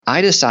I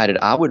decided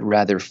I would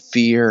rather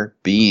fear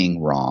being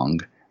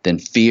wrong than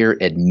fear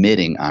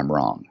admitting I'm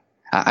wrong.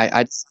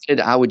 I decided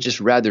I would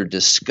just rather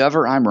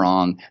discover I'm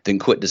wrong than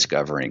quit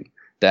discovering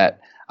that.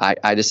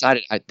 I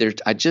decided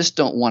I just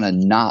don't want to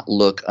not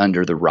look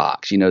under the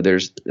rocks.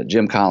 There's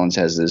Jim Collins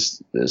has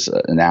this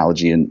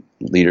analogy in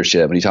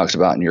leadership, and he talks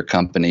about in your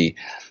company,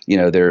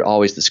 there are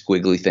always the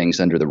squiggly things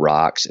under the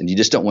rocks, and you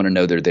just don't want to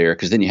know they're there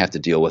because then you have to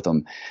deal with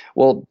them.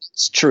 Well,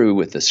 it's true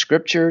with the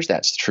scriptures.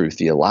 That's true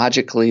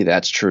theologically.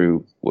 That's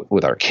true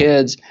with our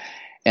kids.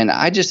 And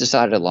I just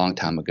decided a long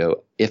time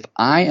ago, if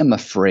I am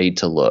afraid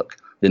to look,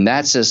 then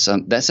that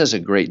says a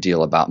great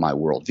deal about my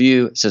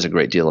worldview. It says a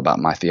great deal about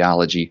my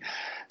theology.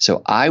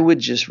 So I would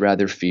just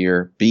rather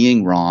fear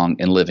being wrong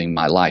and living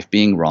my life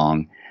being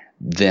wrong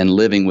than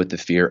living with the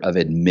fear of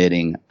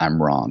admitting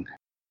I'm wrong.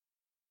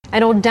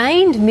 An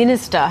ordained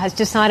minister has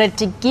decided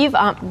to give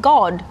up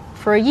God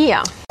for a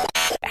year.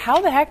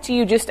 How the heck do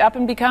you just up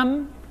and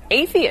become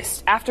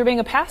atheist after being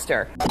a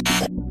pastor?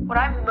 What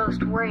I'm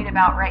most worried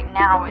about right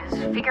now is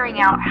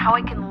figuring out how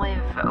I can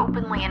live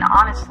openly and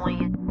honestly.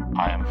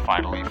 I am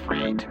finally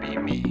free to be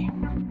me.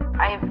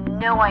 I have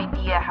no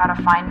idea how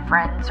to find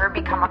friends or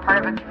become a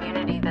part of a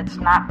community that's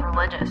not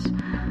religious.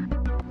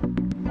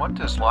 What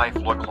does life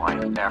look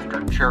like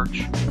after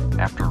church,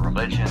 after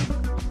religion,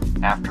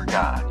 after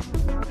God?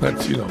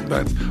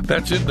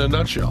 That's it in a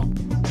nutshell.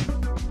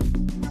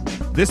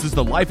 This is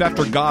the Life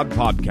After God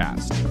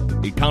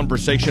podcast, a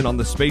conversation on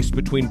the space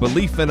between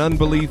belief and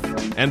unbelief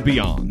and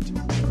beyond,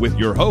 with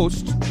your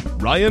host,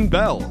 Ryan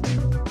Bell.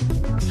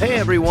 Hey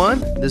everyone,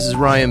 this is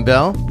Ryan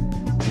Bell.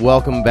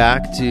 Welcome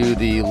back to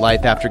the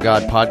Life After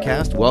God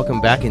podcast.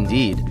 Welcome back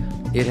indeed.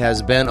 It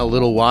has been a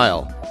little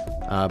while,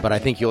 but I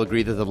think you'll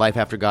agree that the Life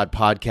After God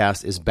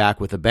podcast is back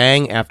with a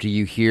bang after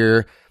you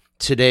hear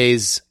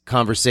today's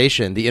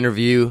conversation. The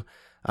interview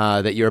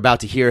that you're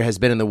about to hear has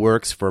been in the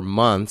works for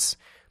months.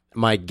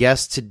 My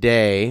guest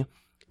today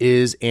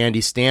is Andy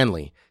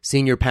Stanley,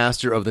 senior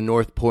pastor of the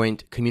North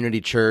Point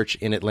Community Church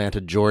in Atlanta,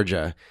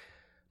 Georgia.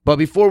 But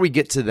before we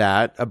get to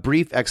that, a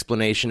brief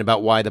explanation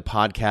about why the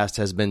podcast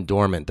has been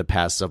dormant the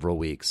past several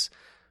weeks.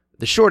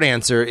 The short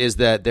answer is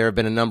that there have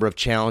been a number of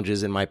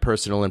challenges in my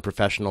personal and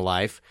professional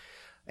life,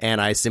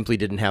 and I simply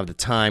didn't have the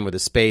time or the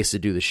space to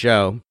do the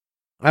show.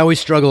 I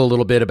always struggle a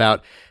little bit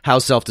about how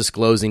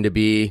self-disclosing to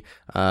be,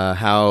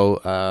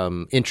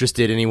 how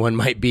interested anyone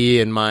might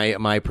be in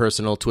my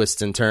personal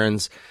twists and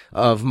turns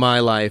of my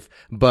life.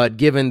 But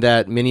given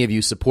that many of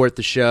you support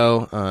the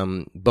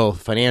show,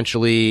 both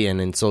financially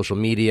and in social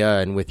media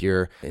and with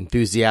your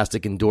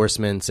enthusiastic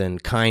endorsements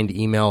and kind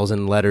emails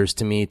and letters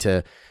to me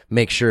to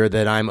make sure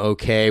that I'm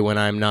okay when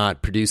I'm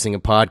not producing a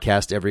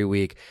podcast every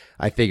week,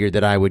 I figured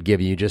that I would give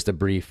you just a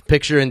brief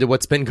picture into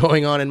what's been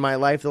going on in my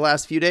life the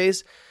last few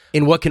days.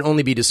 In what can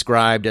only be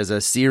described as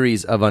a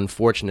series of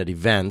unfortunate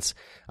events,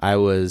 I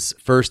was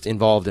first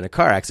involved in a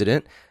car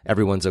accident.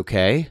 Everyone's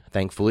okay,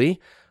 thankfully.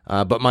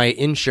 But my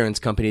insurance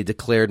company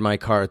declared my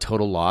car a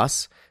total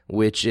loss,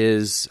 which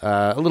is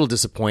a little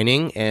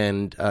disappointing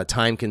and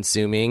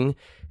time-consuming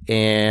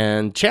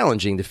and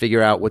challenging to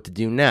figure out what to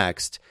do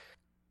next.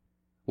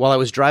 While I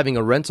was driving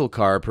a rental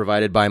car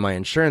provided by my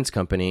insurance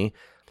company,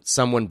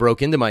 someone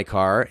broke into my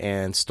car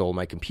and stole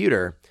my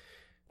computer.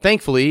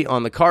 Thankfully,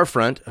 on the car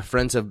front,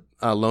 friends have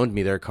loaned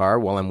me their car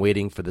while I'm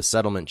waiting for the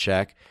settlement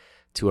check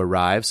to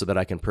arrive so that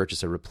I can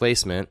purchase a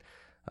replacement.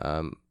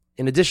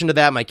 In addition to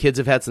that, my kids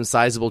have had some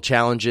sizable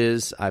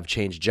challenges. I've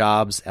changed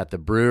jobs at the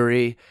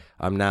brewery.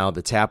 I'm now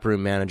the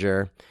taproom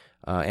manager.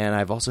 And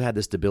I've also had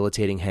this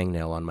debilitating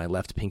hangnail on my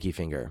left pinky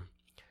finger.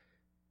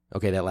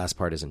 Okay, that last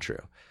part isn't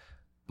true.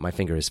 My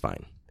finger is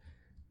fine.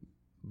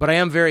 But I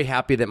am very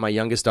happy that my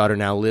youngest daughter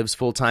now lives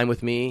full-time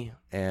with me,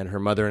 and her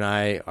mother and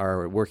I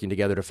are working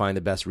together to find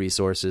the best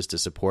resources to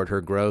support her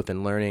growth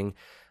and learning.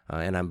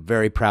 And I'm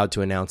very proud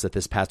to announce that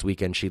this past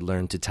weekend she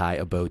learned to tie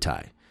a bow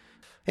tie.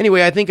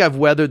 Anyway, I think I've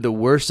weathered the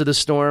worst of the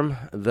storm,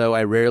 though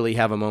I rarely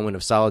have a moment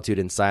of solitude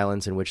and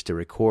silence in which to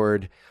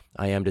record.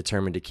 I am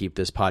determined to keep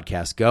this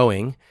podcast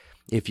going.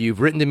 If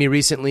you've written to me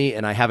recently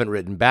and I haven't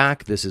written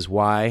back, this is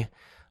why.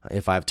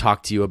 If I've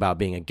talked to you about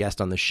being a guest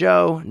on the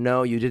show,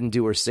 no, you didn't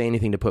do or say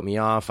anything to put me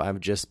off.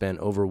 I've just been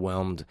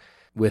overwhelmed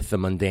with the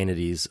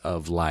mundanities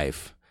of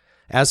life.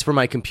 As for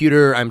my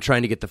computer, I'm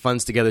trying to get the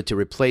funds together to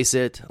replace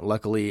it.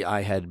 Luckily,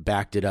 I had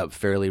backed it up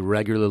fairly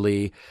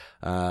regularly.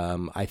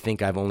 I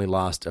think I've only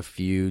lost a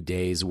few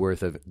days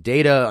worth of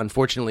data.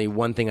 Unfortunately,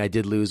 one thing I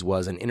did lose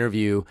was an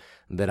interview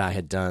that I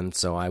had done,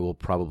 so I will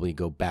probably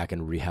go back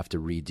and have to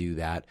redo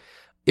that.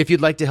 If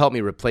you'd like to help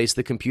me replace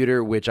the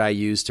computer, which I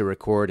use to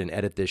record and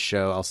edit this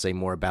show, I'll say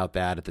more about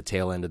that at the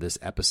tail end of this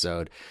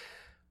episode.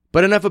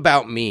 But enough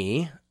about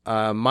me.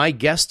 My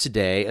guest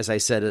today, as I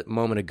said a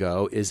moment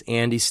ago, is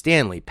Andy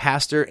Stanley,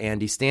 Pastor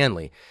Andy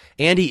Stanley.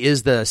 Andy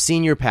is the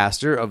senior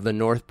pastor of the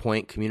North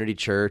Point Community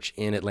Church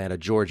in Atlanta,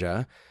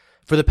 Georgia.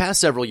 For the past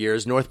several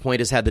years, North Point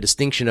has had the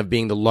distinction of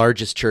being the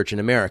largest church in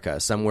America.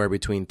 Somewhere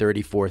between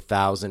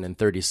 34,000 and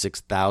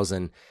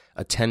 36,000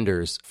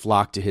 attenders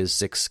flock to his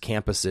 6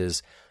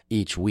 campuses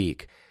each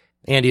week.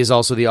 Andy is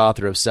also the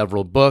author of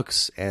several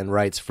books and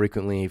writes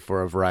frequently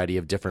for a variety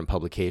of different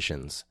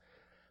publications.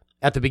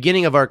 At the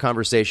beginning of our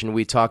conversation,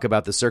 we talk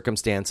about the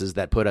circumstances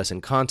that put us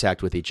in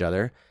contact with each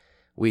other.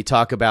 We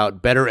talk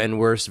about better and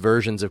worse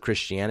versions of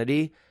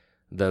Christianity,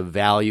 the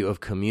value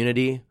of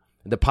community,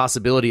 the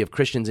possibility of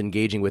Christians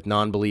engaging with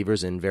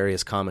non-believers in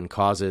various common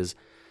causes.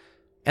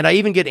 And I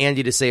even get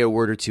Andy to say a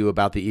word or two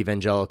about the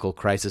evangelical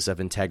crisis of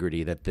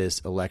integrity that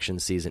this election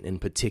season in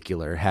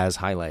particular has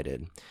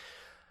highlighted.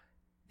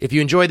 If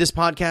you enjoy this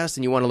podcast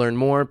and you want to learn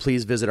more,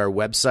 please visit our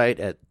website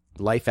at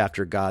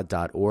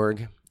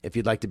lifeaftergod.org. If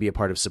you'd like to be a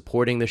part of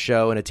supporting the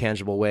show in a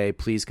tangible way,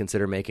 please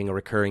consider making a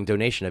recurring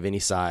donation of any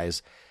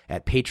size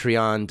at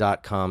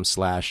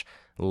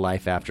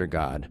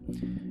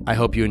patreon.com/lifeaftergod. I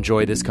hope you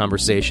enjoy this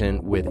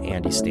conversation with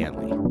Andy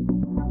Stanley.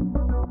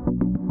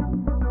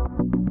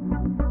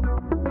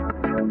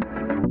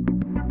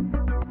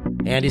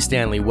 Andy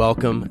Stanley,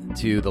 welcome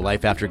to the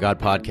Life After God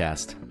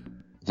podcast.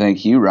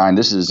 Thank you, Ryan.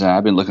 This is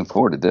I've been looking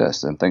forward to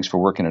this, and thanks for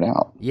working it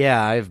out. Yeah,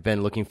 I've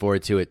been looking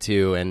forward to it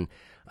too, and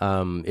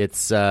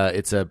it's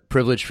a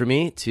privilege for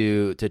me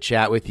to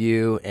chat with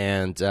you.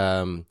 And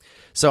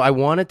so I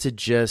wanted to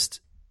just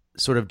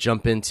sort of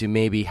jump into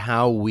maybe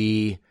how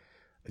we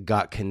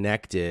got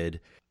connected.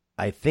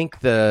 I think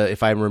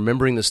if I'm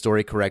remembering the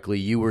story correctly,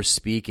 you were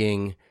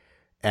speaking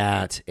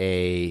at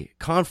a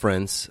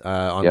conference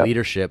on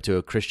leadership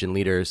to Christian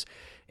leaders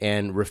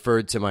and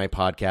referred to my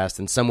podcast,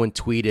 and someone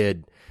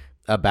tweeted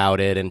about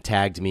it and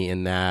tagged me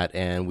in that,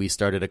 and we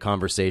started a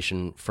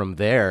conversation from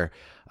there.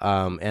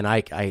 And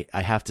I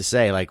have to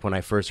say, like, when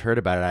I first heard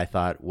about it, I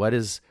thought, why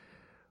is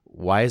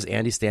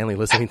Andy Stanley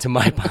listening to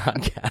my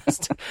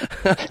podcast?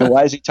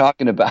 Why is he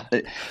talking about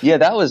it? Yeah,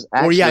 that was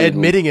actually...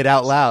 admitting it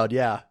out loud,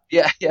 yeah.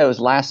 Yeah, it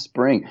was last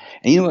spring.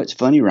 And you know what's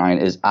funny, Ryan,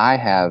 is I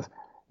have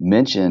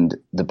mentioned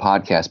the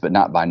podcast, but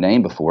not by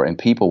name before, and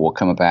people will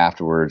come up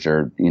afterwards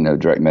or,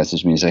 direct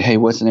message me and say, hey,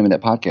 what's the name of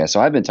that podcast?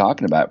 So I've been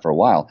talking about it for a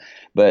while,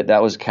 but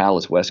that was a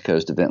Catalyst West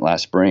Coast event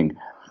last spring,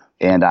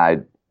 and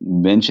I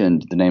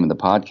mentioned the name of the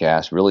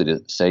podcast really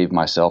to save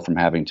myself from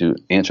having to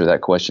answer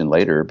that question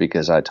later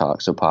because I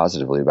talked so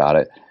positively about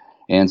it.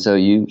 And so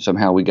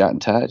we got in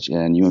touch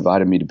and you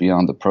invited me to be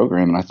on the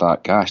program, and I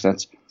thought, gosh,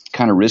 that's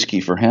kind of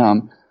risky for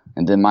him.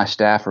 And then my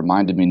staff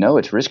reminded me, no,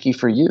 it's risky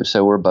for you.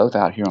 So we're both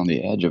out here on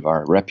the edge of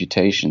our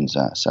reputations.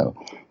 So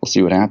we'll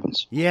see what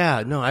happens.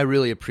 Yeah, no, I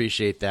really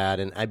appreciate that.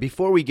 And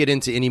before we get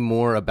into any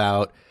more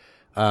about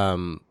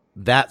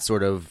that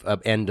sort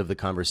of end of the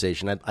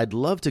conversation, I'd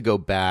love to go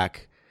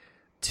back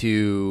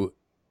to,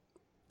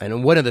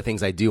 and one of the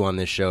things I do on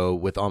this show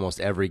with almost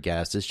every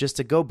guest is just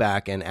to go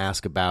back and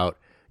ask about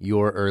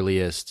your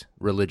earliest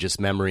religious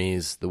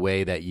memories, the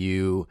way that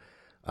you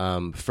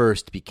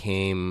first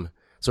became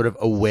sort of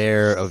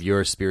aware of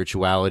your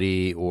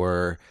spirituality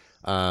or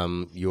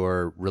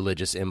your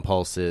religious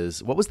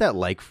impulses. What was that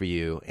like for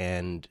you?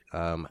 And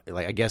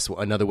I guess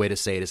another way to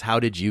say it is, how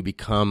did you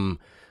become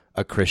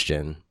a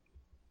Christian?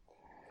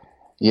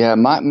 Yeah,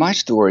 my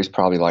story is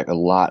probably like a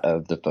lot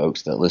of the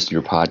folks that listen to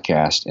your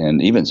podcast and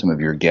even some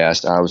of your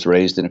guests. I was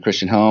raised in a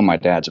Christian home. My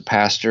dad's a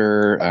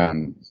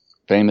pastor,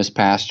 famous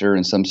pastor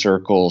in some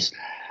circles.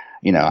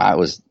 I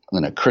was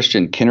in a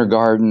Christian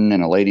kindergarten,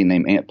 and a lady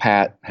named Aunt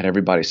Pat had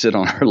everybody sit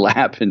on her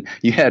lap, and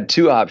you had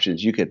two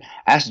options. You could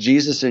ask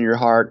Jesus in your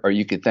heart, or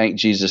you could thank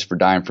Jesus for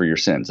dying for your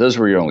sins. Those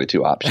were your only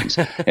two options.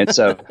 And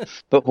so,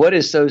 but what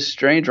is so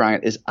strange,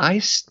 Ryan, is I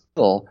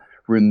still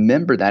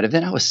remember that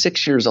event. I was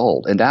 6 years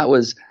old, and that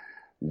was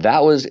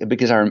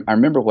because I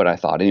remember what I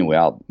thought. Anyway,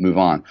 I'll move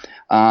on.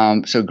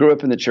 So grew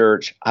up in the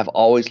church. I've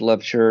always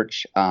loved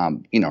church.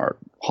 Our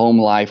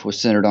home life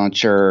was centered on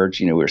church.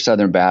 We were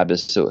Southern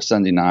Baptist, so it was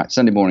Sunday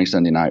morning,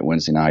 Sunday night,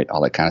 Wednesday night,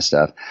 all that kind of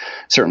stuff.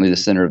 Certainly the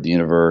center of the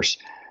universe.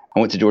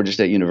 I went to Georgia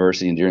State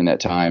University, and during that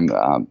time,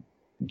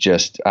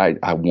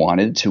 I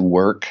wanted to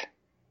work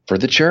for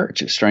the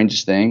church. It's the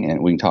strangest thing,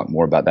 and we can talk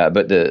more about that.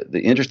 But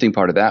the interesting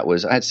part of that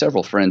was I had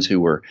several friends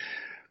who were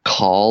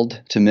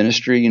called to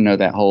ministry,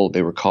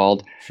 they were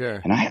called.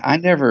 Sure. And I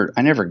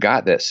never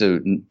got that. So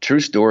true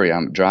story,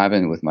 I'm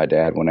driving with my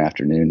dad one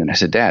afternoon, and I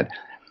said, Dad,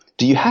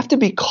 do you have to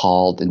be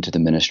called into the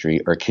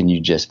ministry, or can you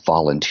just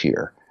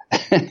volunteer?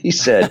 he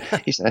said,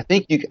 I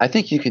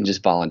think you can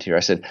just volunteer.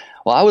 I said,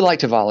 well, I would like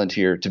to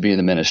volunteer to be in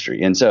the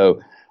ministry. And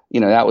so,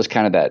 that was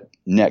kind of that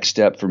next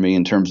step for me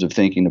in terms of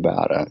thinking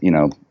about,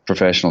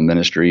 professional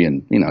ministry,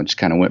 and, just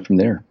kind of went from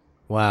there.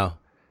 Wow.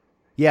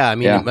 Yeah. I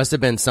mean, It must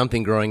have been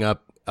something growing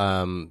up,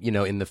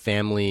 in the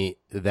family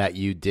that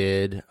you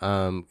did.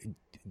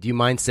 Do you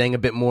mind saying a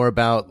bit more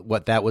about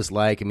what that was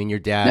like? I mean, your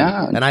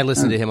dad, and I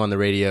listened to him on the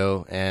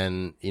radio,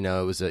 and, it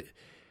was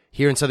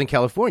here in Southern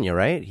California,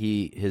 right?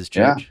 His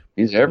church? Yeah,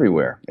 he's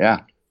everywhere.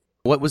 Yeah.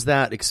 What was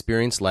that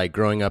experience like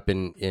growing up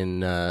in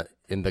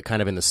the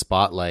kind of in the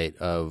spotlight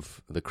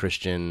of the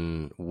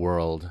Christian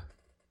world?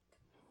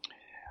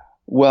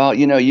 Well,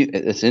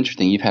 it's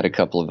interesting. You've had a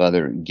couple of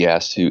other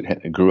guests who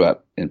grew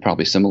up in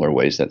probably similar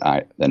ways that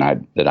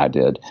I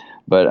did.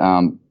 But,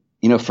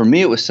 for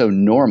me, it was so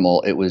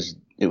normal. It was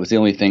it was the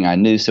only thing I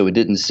knew, so it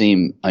didn't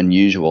seem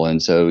unusual.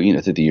 And so,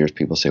 through the years,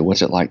 people say,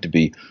 "What's it like to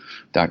be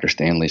Dr.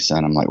 Stanley's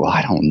son?" I'm like, "Well,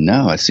 I don't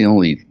know. It's the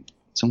only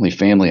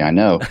family I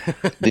know."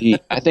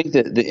 I think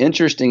that the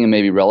interesting and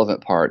maybe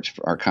relevant parts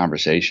for our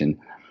conversation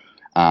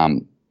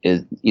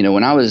is,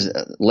 when I was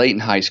late in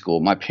high school,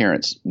 my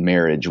parents'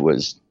 marriage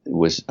was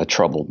a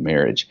troubled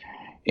marriage.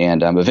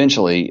 And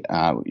eventually,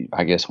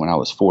 I guess when I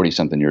was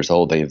 40-something years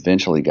old, they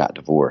eventually got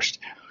divorced.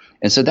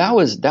 And so that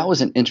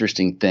was an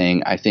interesting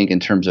thing, I think, in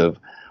terms of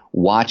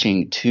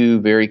watching two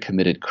very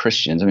committed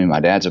Christians. I mean, my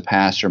dad's a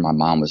pastor. My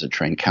mom was a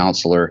trained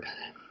counselor.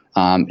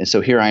 And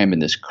so here I am in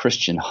this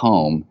Christian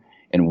home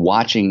and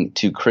watching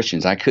two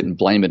Christians. I couldn't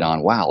blame it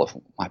on, wow, if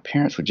my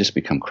parents would just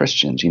become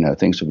Christians,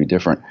 things would be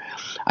different.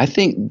 I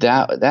think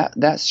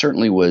that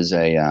certainly was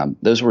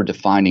those were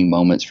defining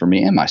moments for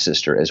me and my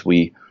sister as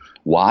we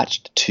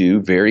watched two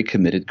very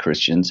committed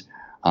Christians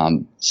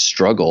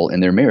struggle in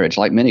their marriage,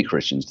 like many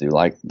Christians do,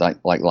 like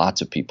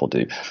lots of people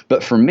do.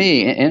 But for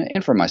me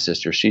and for my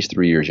sister, she's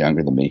 3 years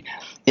younger than me,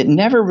 it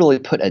never really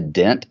put a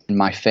dent in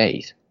my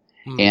faith.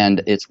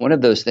 And it's one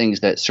of those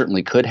things that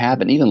certainly could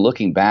have. And even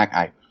looking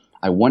back,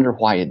 I wonder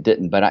why it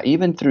didn't. But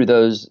even through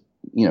those,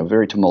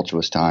 very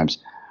tumultuous times,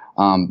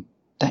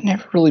 that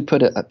never really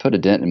put a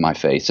dent in my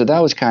faith. So that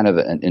was kind of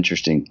an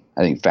interesting,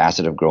 I think,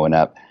 facet of growing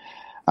up.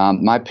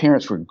 My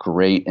parents were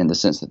great in the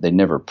sense that they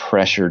never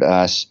pressured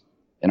us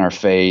in our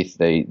faith.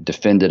 They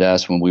defended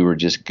us when we were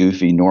just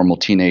goofy, normal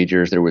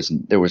teenagers. There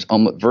was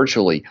almost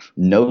virtually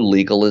no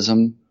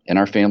legalism in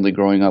our family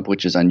growing up,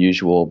 which is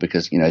unusual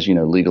because, as you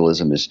know,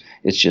 legalism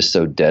it's just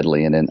so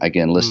deadly. And then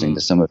again, listening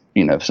to some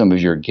of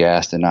your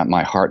guests, and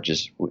my heart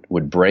just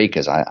would break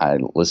as I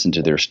listened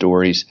to their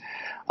stories.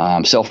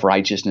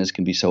 Self-righteousness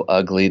can be so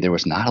ugly. There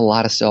was not a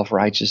lot of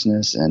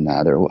self-righteousness, and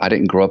I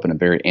didn't grow up in a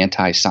very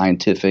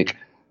anti-scientific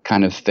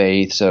kind of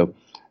faith. So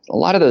a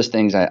lot of those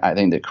things I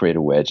think that create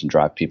a wedge and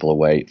drive people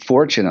away.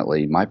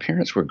 Fortunately, my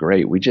parents were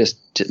great. We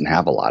just didn't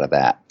have a lot of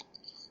that.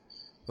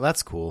 Well,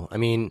 that's cool. I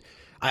mean,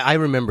 I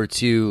remember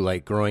too,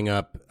 like growing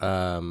up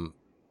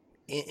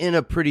in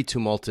a pretty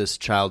tumultuous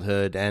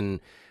childhood, and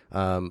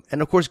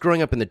of course,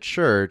 growing up in the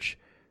church,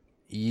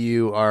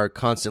 you are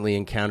constantly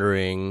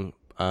encountering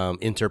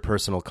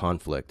interpersonal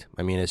conflict.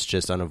 I mean, it's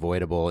just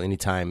unavoidable.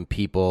 Anytime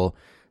people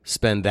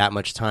spend that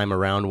much time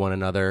around one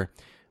another,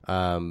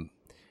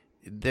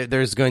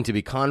 there's going to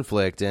be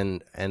conflict,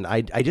 and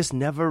I just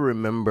never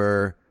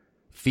remember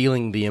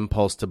feeling the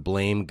impulse to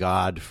blame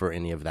God for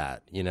any of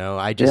that.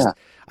 I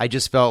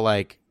just felt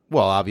like,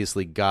 well,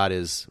 obviously God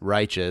is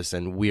righteous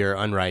and we're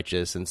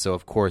unrighteous, and so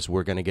of course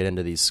we're going to get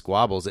into these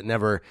squabbles. It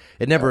never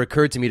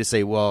occurred to me to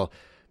say, well,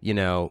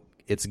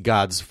 it's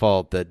God's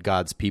fault that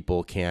God's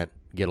people can't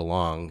get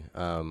along.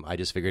 I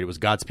just figured it was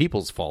God's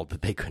people's fault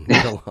that they couldn't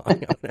get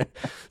along.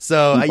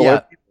 So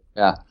I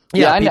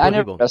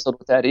never wrestled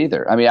with that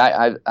either. I mean,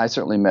 I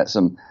certainly met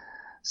some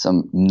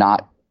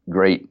not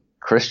great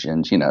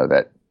Christians,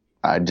 that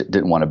I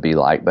didn't want to be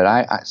like, but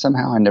I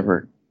somehow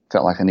never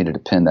felt like I needed to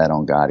pin that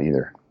on God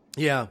either.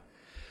 Yeah.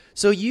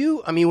 So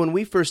when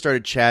we first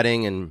started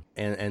chatting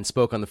and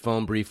spoke on the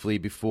phone briefly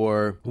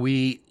before,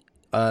 we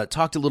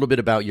talked a little bit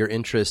about your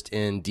interest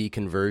in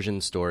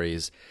deconversion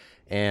stories.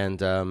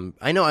 And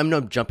I know I'm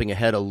not jumping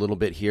ahead a little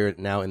bit here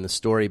now in the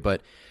story,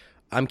 but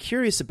I'm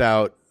curious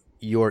about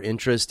your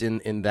interest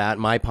in that,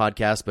 my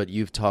podcast, but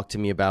you've talked to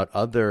me about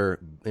other,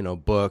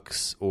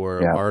 books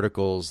or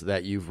articles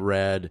that you've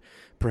read,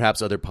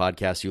 perhaps other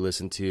podcasts you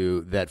listen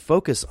to that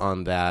focus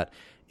on that.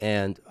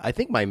 And I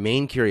think my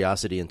main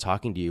curiosity in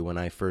talking to you when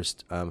I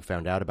first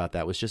found out about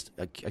that was just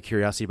a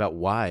curiosity about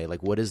why.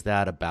 Like, what is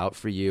that about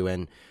for you,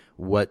 and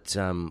what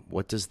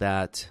does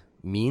that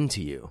mean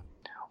to you?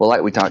 Well,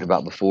 like we talked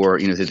about before,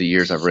 through the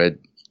years, I've read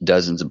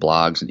dozens of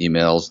blogs and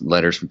emails,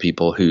 letters from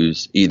people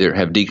who's either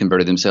have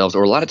deconverted themselves,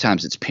 or a lot of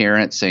times it's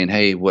parents saying,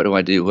 "Hey, what do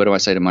I do? What do I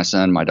say to my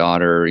son, my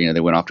daughter? They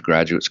went off to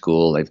graduate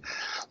school, they've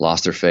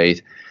lost their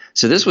faith."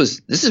 So this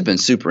has been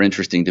super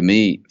interesting to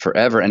me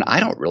forever, and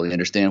I don't really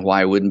understand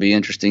why it wouldn't be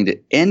interesting to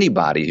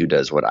anybody who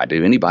does what I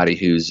do, anybody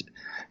who's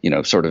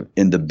sort of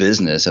in the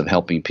business of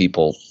helping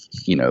people,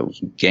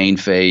 gain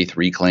faith,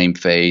 reclaim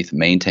faith,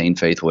 maintain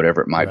faith,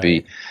 whatever it might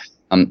be.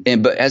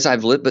 But as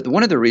I've lived, but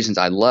one of the reasons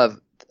I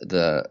love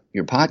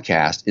your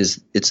podcast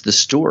is it's the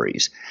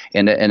stories,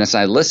 and as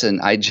I listen,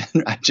 I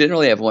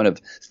generally have one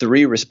of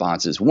three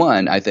responses.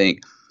 One, I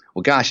think,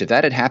 well, gosh, if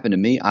that had happened to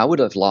me, I would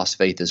have lost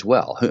faith as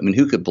well. I mean,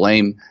 who could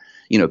blame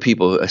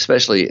people,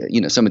 especially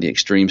some of the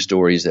extreme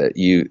stories that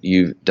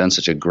you've done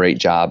such a great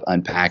job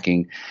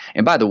unpacking.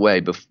 And by the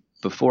way,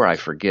 before I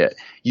forget,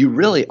 you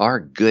really are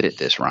good at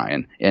this,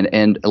 Ryan.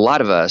 And a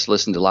lot of us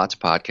listen to lots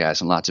of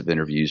podcasts and lots of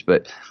interviews,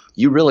 but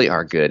you really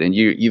are good, and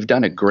you've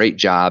done a great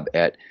job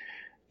at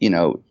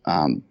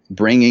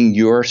bringing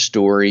your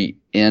story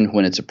in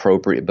when it's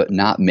appropriate, but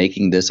not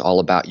making this all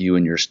about you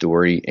and your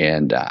story.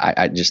 And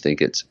I just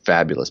think it's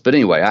fabulous. But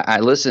anyway, I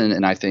listen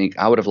and I think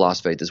I would have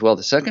lost faith as well.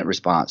 The second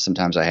response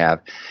sometimes I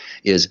have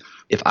is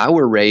if I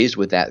were raised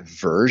with that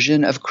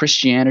version of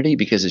Christianity,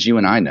 because as you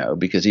and I know,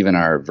 because even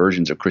our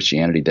versions of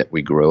Christianity that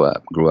we grew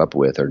up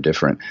with are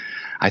different.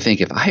 I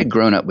think if I had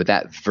grown up with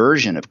that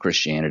version of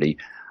Christianity,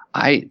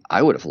 I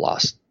would have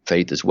lost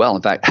faith as well.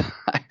 In fact,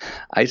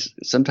 I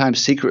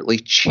sometimes secretly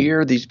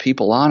cheer these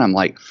people on. I'm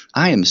like,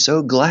 I am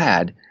so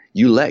glad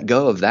you let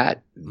go of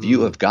that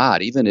view of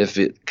God, even if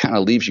it kind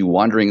of leaves you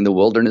wandering in the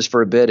wilderness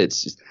for a bit.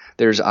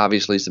 There's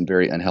obviously some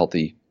very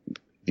unhealthy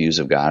views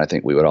of God. I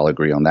think we would all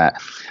agree on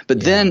that.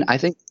 But then I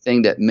think the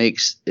thing that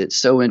makes it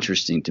so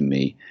interesting to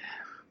me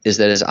is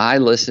that as I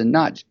listen,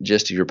 not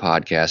just to your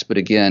podcast, but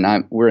again,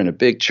 we're in a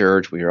big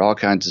church. We hear all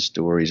kinds of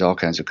stories, all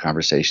kinds of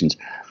conversations.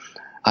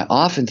 I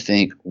often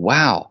think,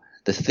 wow,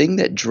 the thing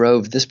that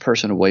drove this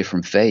person away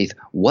from faith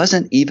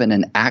wasn't even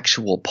an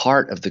actual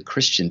part of the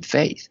Christian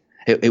faith.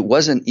 It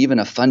wasn't even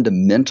a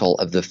fundamental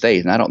of the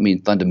faith. And I don't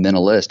mean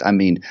fundamentalist. I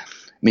mean,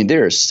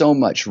 there is so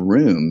much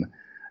room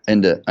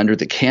under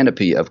the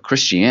canopy of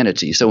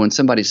Christianity. So when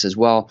somebody says,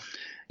 well,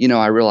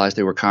 I realized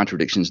there were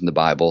contradictions in the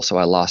Bible, so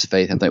I lost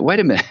faith. I'm like, wait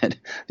a minute.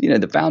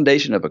 The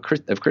foundation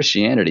of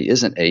Christianity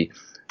isn't a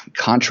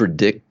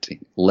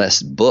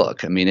contradictless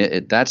book.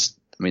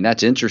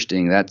 That's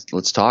interesting.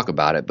 Let's talk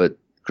about it. But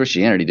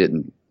Christianity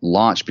didn't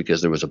launch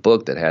because there was a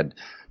book that had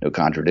no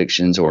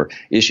contradictions or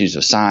issues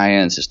of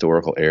science,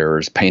 historical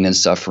errors, pain and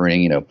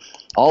suffering,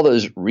 all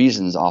those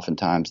reasons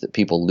oftentimes that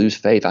people lose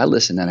faith. I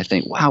listen and I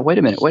think, wow, wait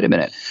a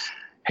minute.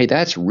 Hey,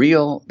 that's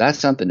real. That's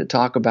something to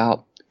talk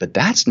about, but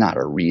that's not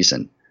a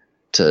reason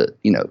to,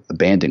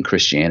 abandon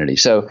Christianity.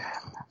 So,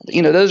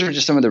 those are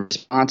just some of the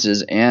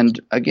responses. And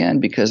again,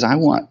 because I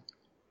want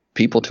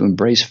people to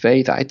embrace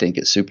faith, I think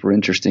it's super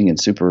interesting and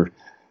super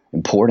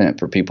important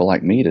for people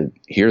like me to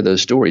hear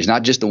those stories,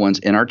 not just the ones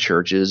in our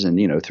churches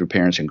and, through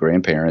parents and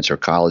grandparents or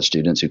college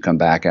students who come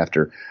back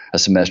after a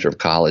semester of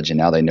college and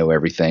now they know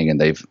everything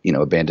and they've,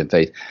 abandoned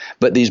faith,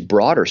 but these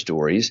broader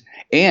stories.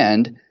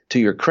 And to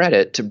your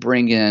credit, to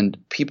bring in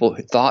people,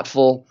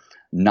 thoughtful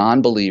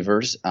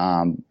non-believers,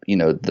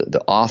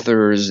 the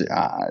authors,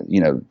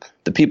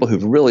 the people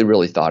who've really,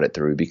 really thought it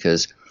through,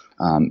 because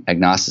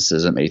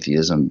agnosticism,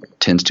 atheism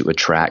tends to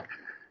attract,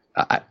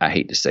 I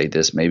hate to say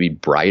this, maybe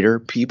brighter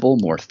people,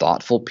 more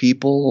thoughtful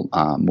people,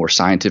 more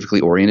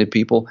scientifically oriented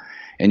people.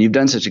 And you've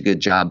done such a good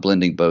job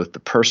blending both the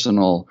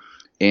personal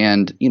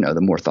and,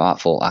 the more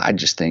thoughtful. I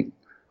just think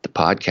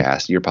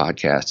your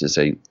podcast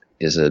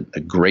is a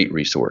great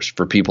resource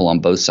for people on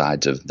both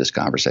sides of this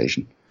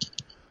conversation.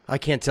 I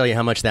can't tell you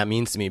how much that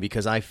means to me,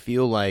 because I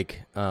feel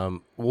like,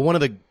 one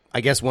of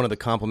the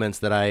compliments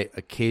that I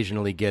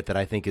occasionally get that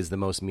I think is the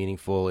most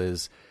meaningful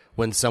is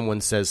when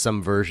someone says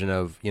some version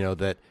of,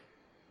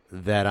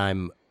 that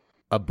I'm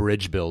a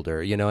bridge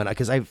builder, and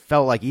because I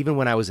felt like even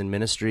when I was in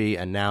ministry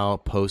and now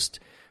post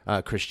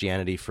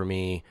Christianity for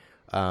me,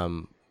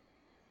 one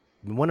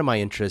of my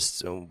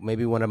interests,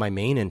 maybe one of my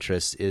main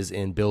interests, is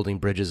in building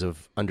bridges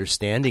of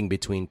understanding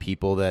between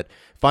people that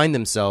find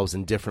themselves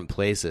in different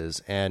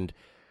places. And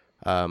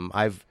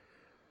I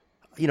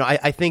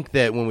think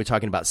that when we're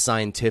talking about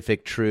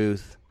scientific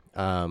truth,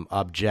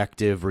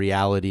 objective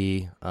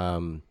reality,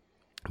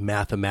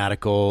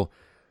 mathematical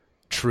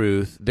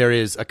truth, there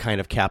is a kind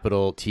of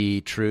capital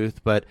T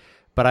truth, but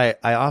I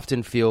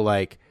often feel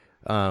like,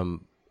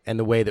 and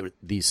the way that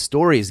these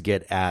stories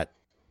get at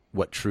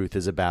what truth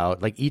is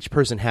about, like each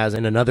person has,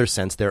 in another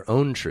sense, their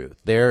own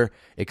truth, their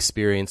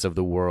experience of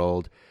the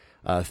world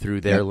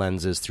through their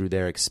lenses, through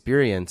their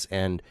experience.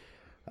 And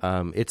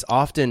it's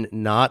often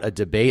not a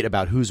debate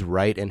about who's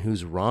right and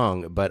who's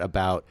wrong, but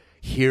about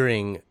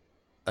hearing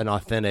an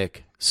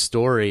authentic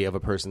story of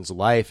a person's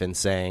life and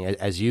saying,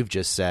 as you've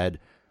just said,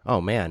 oh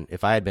man,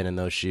 if I had been in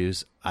those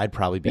shoes, I'd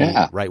probably be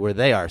right where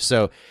they are.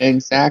 So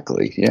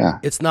exactly, yeah.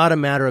 It's not a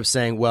matter of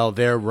saying, well,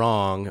 they're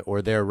wrong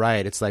or they're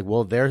right. It's like,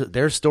 well,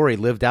 their story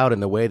lived out in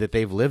the way that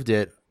they've lived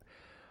it.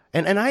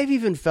 And I've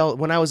even felt,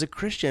 when I was a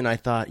Christian, I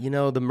thought,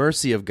 the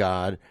mercy of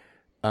God,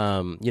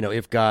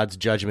 if God's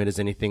judgment is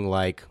anything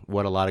like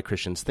what a lot of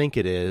Christians think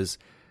it is,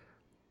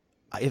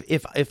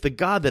 if the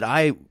God that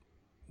I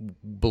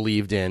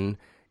believed in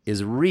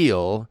is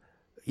real,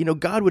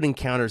 God would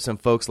encounter some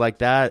folks like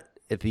that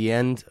at the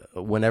end,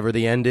 whenever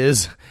the end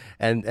is,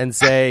 and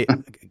say,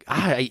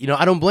 I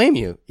don't blame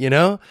you,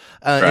 Right.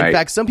 In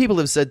fact, some people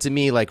have said to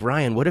me, like,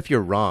 Ryan, what if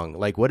you're wrong?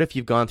 Like, what if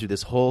you've gone through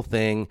this whole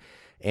thing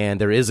and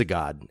there is a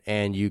God,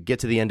 and you get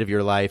to the end of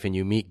your life and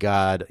you meet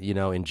God,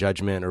 in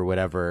judgment or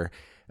whatever,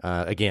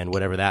 again,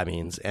 whatever that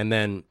means. And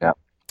then,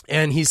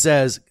 and he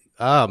says,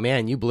 oh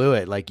man, you blew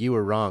it. Like, you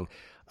were wrong.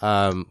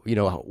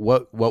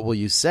 What will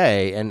you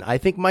say? And I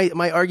think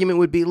my argument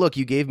would be, look,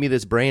 you gave me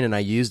this brain and I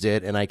used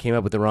it and I came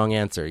up with the wrong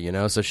answer,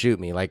 so shoot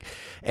me. Like,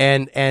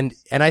 and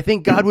I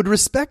think God would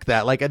respect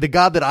that. Like, the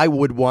God that I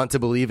would want to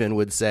believe in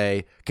would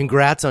say,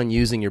 congrats on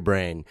using your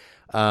brain.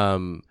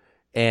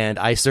 And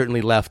I certainly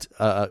left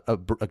a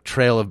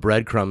trail of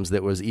breadcrumbs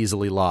that was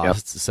easily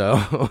lost. Yep.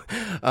 So,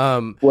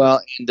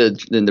 well,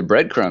 the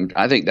breadcrumb,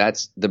 I think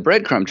the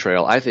breadcrumb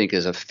trail, I think,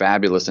 is a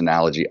fabulous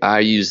analogy.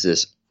 I use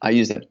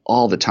it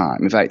all the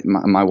time. In fact,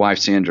 my wife,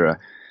 Sandra,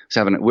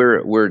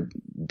 we're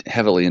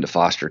heavily into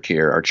foster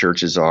care. Our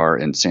churches are,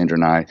 and Sandra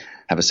and I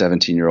have a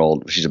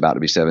 17-year-old, she's about to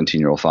be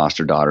 17-year-old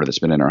foster daughter that's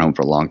been in our home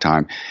for a long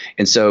time.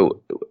 And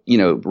so,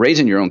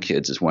 raising your own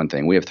kids is one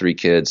thing. We have 3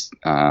 kids,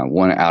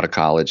 1 out of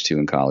college, 2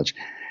 in college.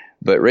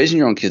 But raising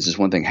your own kids is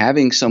one thing.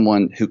 Having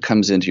someone who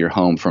comes into your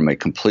home from a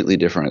completely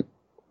different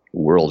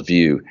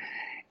worldview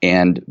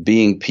and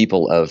being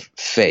people of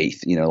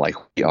faith, like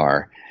we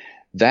are,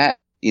 that,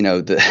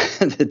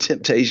 the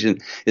temptation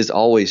is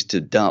always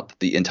to dump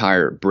the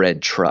entire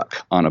bread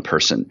truck on a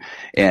person.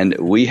 And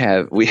we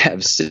have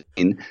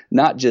seen,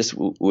 not just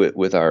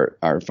with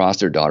our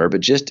foster daughter,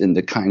 but just in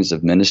the types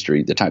of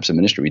ministry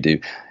we do,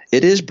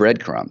 it is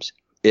breadcrumbs.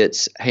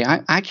 It's, hey,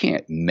 I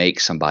can't make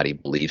somebody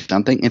believe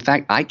something. In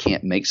fact, I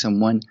can't make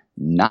someone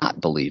not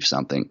believe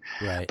something.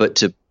 Right. But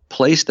to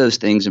place those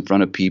things in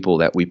front of people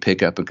that we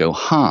pick up and go,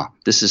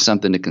 this is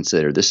something to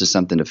consider. This is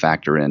something to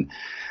factor in.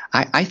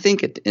 I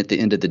think at the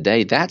end of the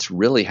day, that's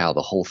really how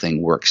the whole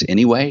thing works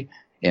anyway.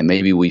 And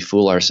maybe we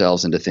fool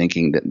ourselves into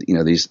thinking that,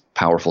 these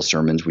powerful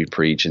sermons we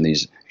preach and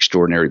these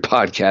extraordinary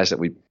podcasts that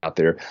we put out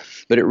there,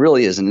 but it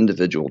really is an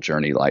individual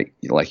journey like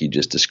you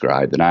just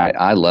described. And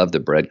I love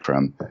the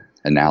breadcrumb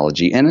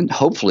analogy. And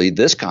hopefully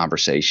this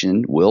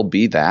conversation will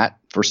be that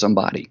for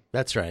somebody.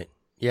 That's right.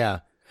 Yeah.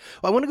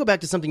 Well, I want to go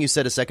back to something you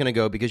said a second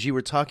ago, because you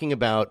were talking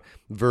about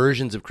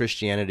versions of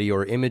Christianity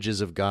or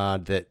images of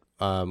God that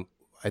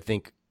I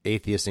think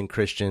atheists and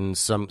Christians,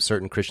 some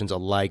certain Christians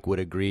alike, would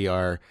agree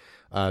are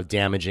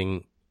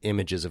damaging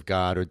images of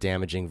God or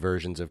damaging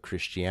versions of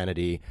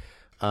Christianity.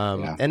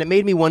 And it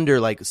made me wonder,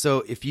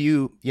 so if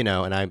you're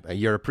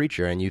a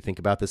preacher and you think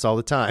about this all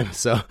the time.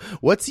 So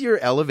what's your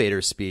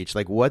elevator speech?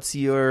 What's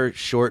your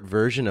short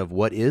version of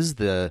what is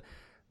the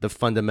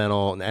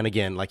fundamental, and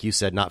again, like you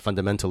said, not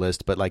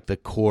fundamentalist, but the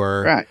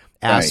core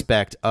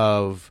aspect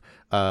of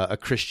a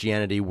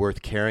Christianity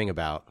worth caring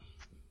about?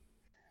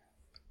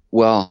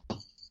 Well,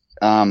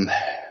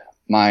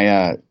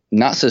 my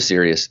not so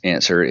serious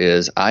answer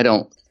is I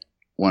don't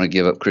want to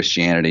give up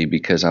Christianity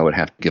because I would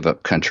have to give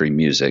up country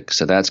music.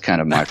 So that's kind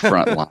of my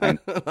frontline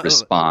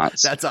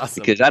response. That's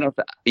awesome. Because I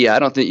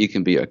don't think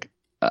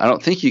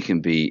you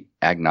can be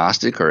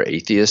agnostic or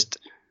atheist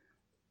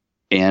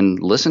and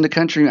listen to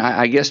country.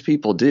 I guess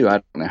people do. I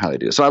don't know how they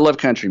do it. So I love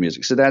country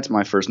music. So that's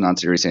my first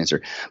non-serious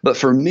answer. But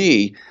for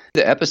me,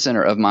 the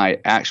epicenter of my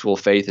actual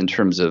faith in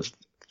terms of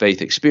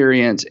faith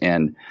experience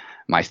and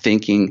my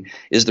thinking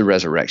is the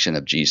resurrection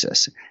of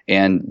Jesus.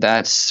 And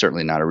that's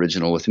certainly not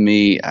original with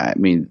me. I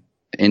mean,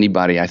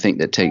 anybody I think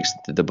that takes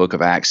the book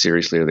of Acts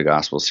seriously or the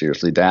gospel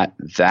seriously,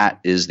 that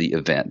is the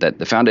event. That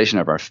the foundation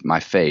of my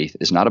faith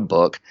is not a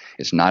book.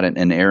 It's not an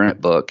inerrant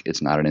book.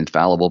 It's not an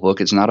infallible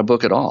book. It's not a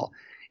book at all.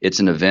 It's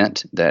an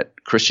event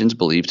that Christians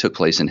believe took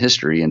place in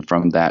history. And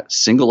from that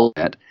single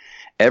event,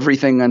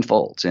 everything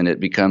unfolds and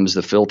it becomes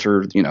the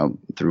filter,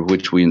 through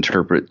which we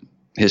interpret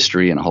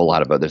history and a whole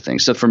lot of other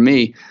things. So for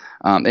me,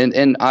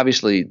 and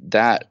obviously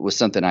that was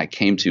something I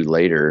came to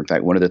later. In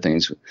fact, one of the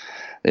things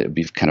that would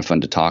be kind of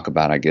fun to talk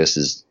about, I guess,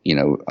 is,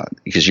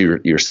 because you're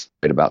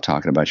excited about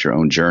talking about your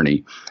own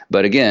journey.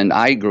 But again,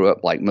 I grew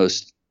up like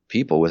most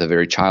people with a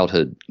very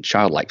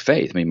childlike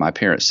faith. I mean, my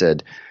parents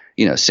said,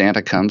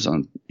 Santa comes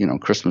on,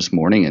 Christmas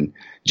morning and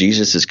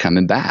Jesus is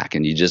coming back,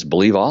 and you just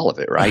believe all of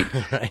it, right?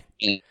 Right.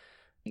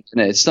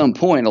 And at some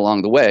point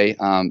along the way,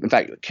 in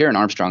fact, Karen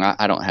Armstrong,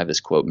 I don't have this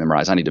quote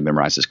memorized. I need to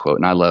memorize this quote.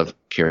 And I love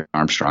Karen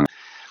Armstrong.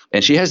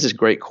 And she has this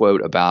great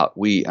quote about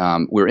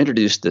we're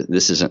introduced to,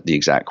 this isn't the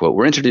exact quote,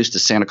 we're introduced to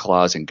Santa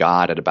Claus and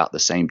God at about the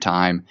same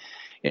time.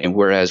 And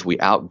whereas we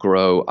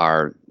outgrow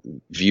our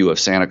view of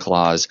Santa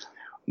Claus,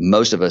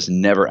 most of us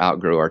never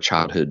outgrow our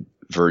childhood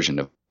version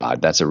of God.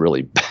 That's a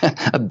really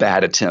a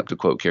bad attempt to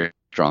quote Karen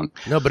Armstrong.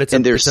 No, but it's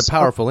a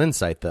powerful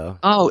insight, though.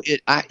 Oh,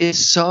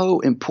 it's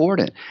so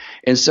important.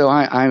 And so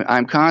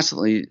I'm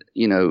constantly,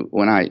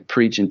 when I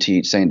preach and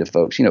teach, saying to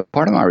folks,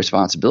 part of my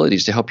responsibility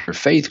is to help your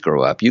faith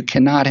grow up. You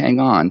cannot hang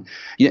on.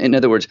 In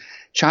other words,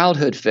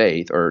 childhood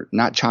faith, or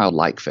not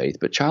childlike faith,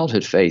 but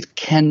childhood faith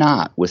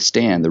cannot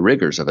withstand the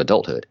rigors of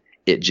adulthood.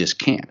 It just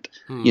can't.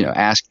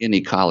 Ask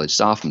any college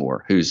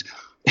sophomore who's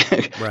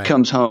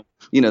comes home.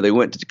 They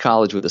went to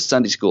college with a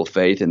Sunday school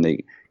faith and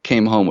they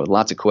came home with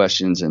lots of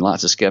questions and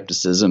lots of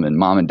skepticism, and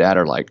mom and dad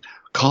are like,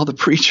 call the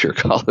preacher.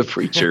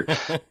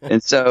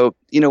 And so,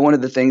 one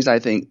of the things I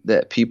think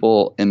that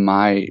people in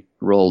my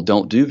role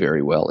don't do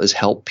very well is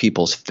help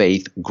people's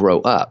faith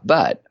grow up.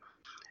 But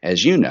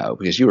as you know,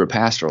 because you were a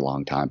pastor a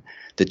long time,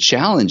 the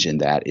challenge in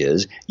that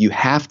is you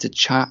have to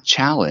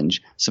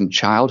challenge some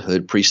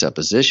childhood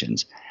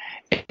presuppositions.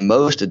 And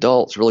most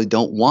adults really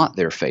don't want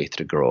their faith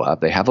to grow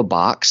up. They have a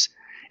box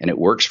and it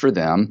works for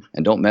them,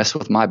 and don't mess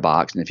with my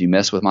box. And if you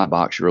mess with my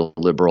box, you're a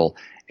liberal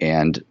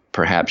and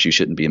perhaps you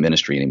shouldn't be in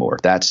ministry anymore.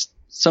 That's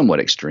somewhat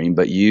extreme,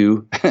 but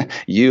you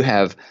you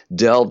have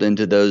delved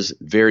into those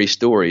very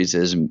stories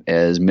as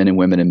men and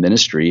women in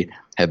ministry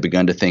have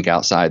begun to think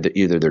outside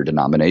either their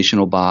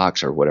denominational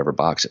box or whatever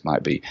box it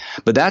might be.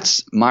 But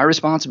that's my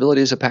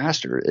responsibility as a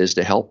pastor, is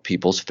to help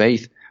people's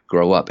faith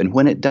grow up. And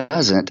when it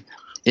doesn't,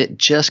 it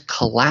just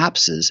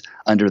collapses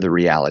under the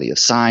reality of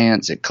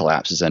science. It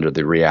collapses under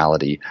the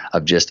reality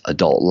of just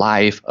adult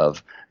life,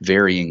 of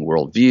varying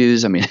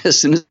worldviews. I mean, as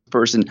soon as a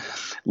person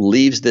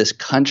leaves this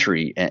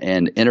country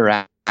and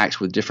interacts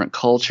with different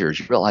cultures,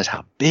 you realize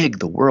how big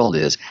the world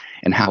is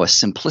and how a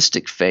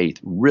simplistic faith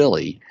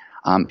really,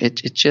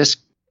 it just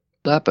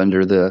up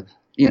under the,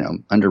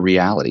 under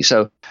reality.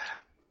 So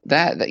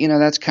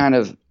that's kind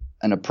of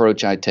an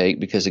approach I take,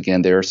 because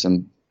again, there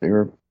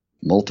are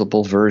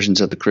multiple versions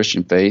of the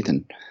Christian faith,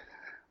 and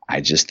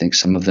I just think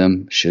some of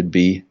them should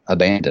be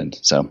abandoned.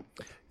 So,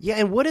 yeah.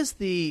 And what is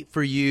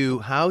for you,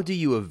 how do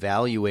you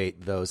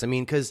evaluate those? I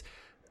mean, because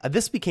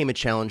this became a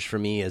challenge for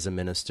me as a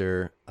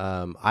minister.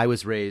 I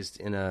was raised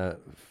in a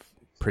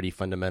pretty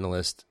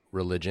fundamentalist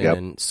religion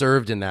and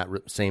served in that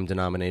same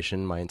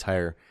denomination my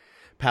entire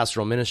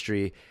pastoral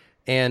ministry.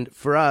 And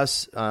for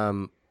us,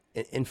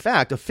 in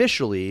fact,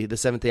 officially, the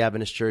Seventh-day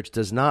Adventist Church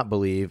does not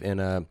believe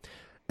in a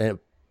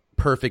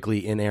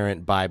perfectly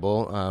inerrant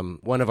Bible.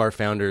 One of our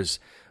founders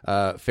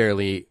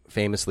fairly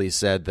famously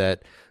said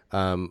that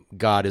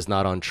God is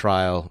not on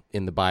trial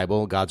in the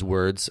Bible. God's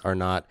words are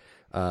not,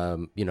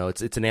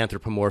 it's an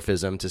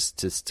anthropomorphism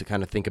to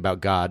kind of think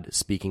about God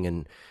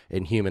speaking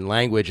in human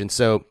language. And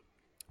so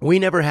we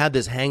never had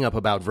this hang up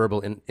about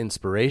verbal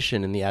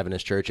inspiration in the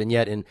Adventist Church. And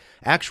yet in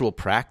actual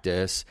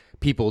practice,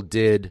 people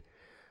did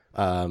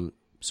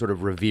sort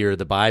of revere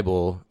the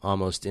Bible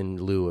almost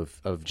in lieu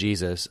of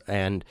Jesus.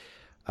 And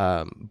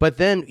but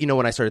then,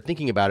 when I started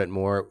thinking about it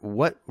more,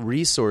 what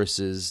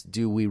resources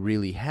do we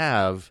really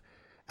have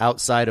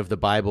outside of the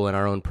Bible and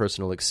our own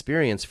personal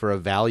experience for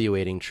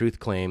evaluating truth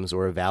claims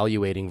or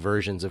evaluating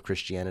versions of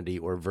Christianity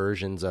or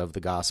versions of the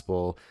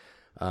gospel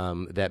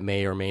that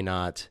may or may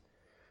not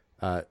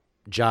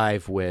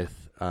jive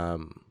with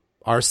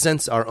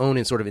our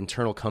own sort of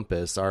internal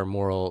compass, our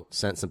moral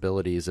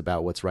sensibilities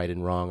about what's right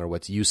and wrong or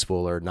what's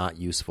useful or not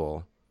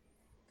useful?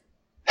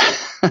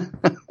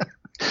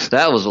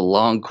 That was a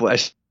long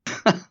question.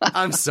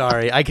 I'm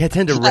sorry. I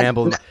tend to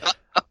ramble.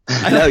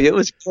 No, it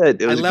was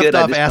good. It was I left good.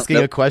 off asking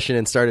a question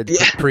and started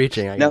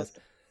preaching, I guess.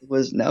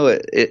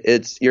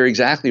 You're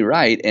exactly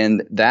right.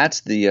 And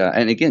that's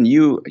and again,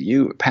 you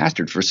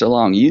pastored for so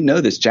long,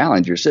 this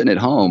challenge. You're sitting at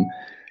home,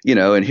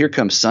 and here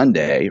comes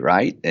Sunday,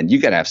 right? And you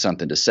got to have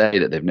something to say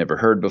that they've never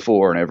heard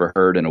before, never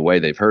heard in a way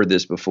they've heard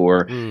this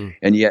before.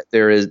 And yet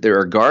there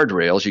are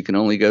guardrails. You can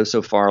only go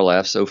so far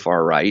left, so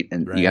far right.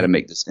 And you got to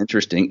make this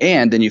interesting.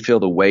 And then you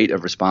feel the weight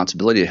of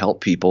responsibility to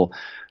help people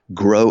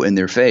grow in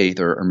their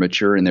faith or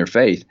mature in their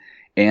faith.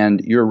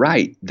 And you're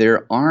right.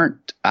 There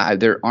aren't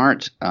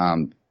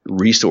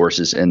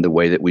resources in the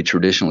way that we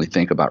traditionally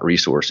think about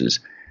resources.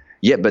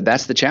 But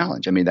that's the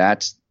challenge. I mean,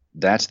 that's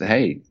the,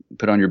 hey,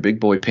 put on your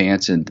big boy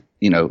pants and,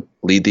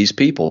 lead these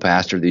people,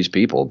 pastor these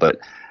people. But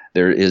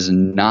there is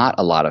not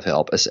a lot of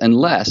help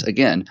unless,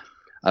 again,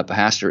 a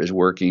pastor is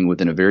working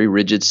within a very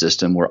rigid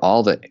system where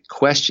all the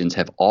questions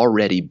have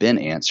already been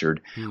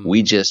answered.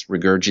 We just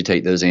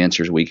regurgitate those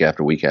answers week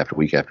after week after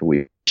week after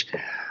week.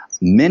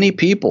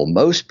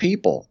 Most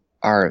people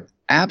are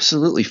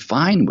absolutely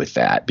fine with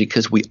that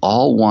because we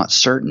all want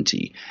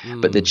certainty.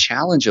 But the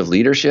challenge of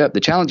leadership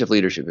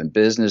in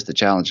business, the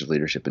challenge of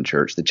leadership in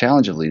church, the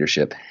challenge of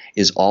leadership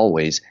is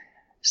always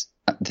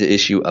the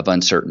issue of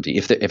uncertainty.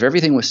 If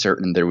everything was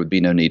certain, there would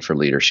be no need for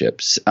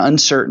leadership.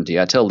 Uncertainty,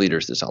 I tell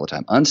leaders this all the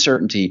time,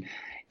 uncertainty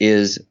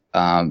is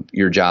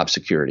your job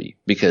security,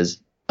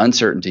 because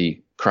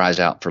uncertainty cries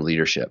out for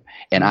leadership.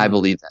 And I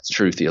believe that's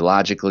true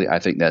theologically. I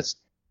think that's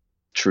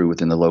true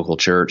within the local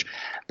church.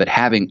 But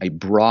having a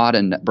broad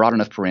enough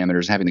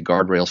parameters, having the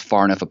guardrails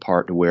far enough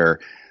apart to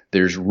where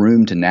there's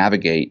room to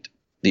navigate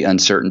the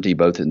uncertainty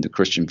both in the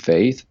Christian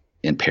faith,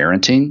 in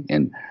parenting,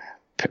 and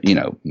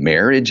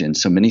marriage, and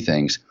so many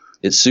things,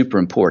 it's super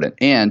important.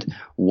 And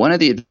one of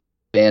the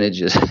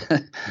advantages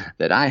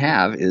that I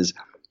have is,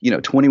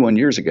 21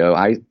 years ago,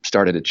 I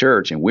started a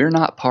church, and we're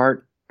not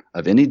part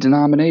of any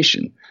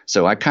denomination.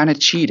 So I kind of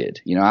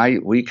cheated.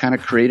 We kind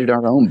of created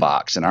our own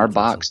box, and our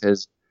box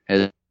has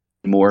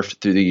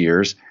morphed through the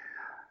years.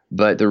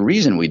 But the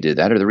reason we did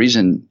that, or the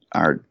reason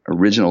our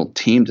original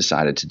team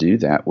decided to do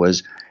that,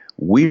 was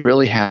we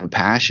really have a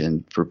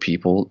passion for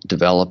people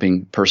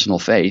developing personal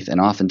faith. And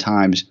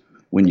oftentimes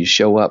when you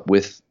show up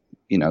with,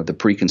 the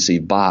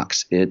preconceived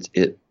box, it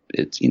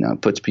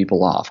puts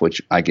people off,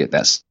 which I get.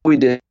 That's what we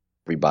did,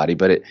 everybody,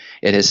 but it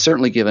has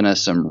certainly given us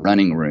some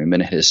running room,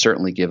 and it has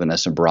certainly given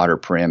us some broader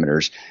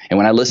parameters. And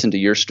when I listen to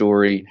your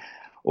story,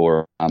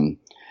 or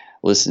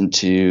listen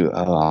to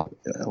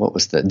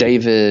what's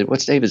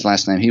David's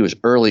last name? He was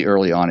early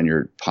on in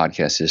your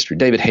podcast history.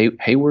 David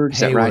Hayward, is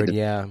that right?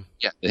 Yeah,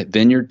 the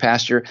Vineyard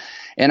pastor.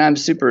 And I'm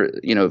super,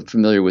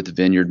 familiar with the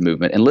Vineyard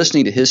movement, and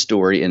listening to his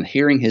story and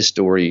hearing his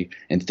story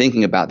and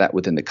thinking about that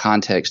within the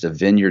context of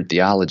Vineyard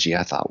theology,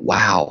 I thought,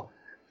 wow,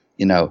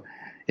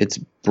 it's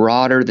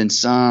broader than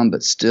some,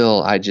 but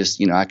still I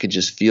could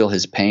just feel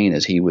his pain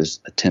as he was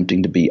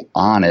attempting to be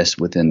honest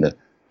within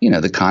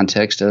the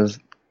context of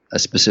a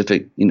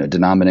specific,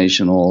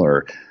 denominational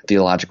or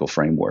theological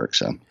framework.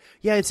 So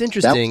yeah, it's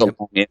interesting. That was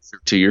a long answer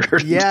to your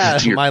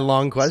my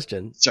long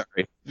question.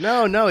 Sorry.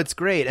 No, it's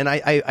great. And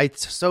I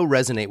so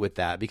resonate with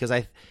that because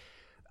I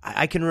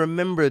can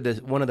remember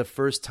one of the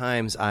first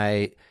times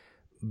I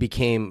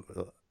became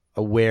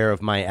aware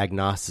of my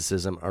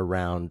agnosticism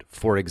around,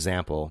 for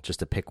example, just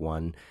to pick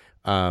one,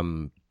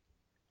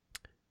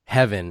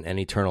 heaven and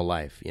eternal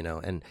life,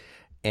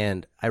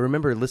 and I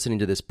remember listening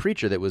to this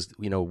preacher that was,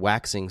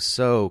 waxing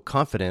so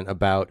confident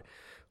about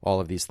all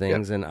of these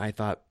things. Yep. And I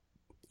thought,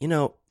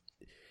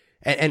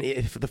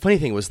 the funny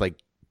thing was, like,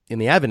 in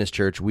the Adventist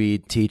church, we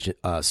teach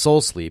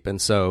soul sleep.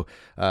 And so,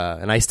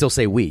 and I still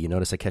say we. You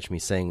notice I catch me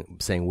saying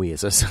we.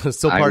 So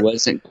still part. I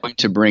wasn't going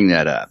to bring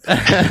that up.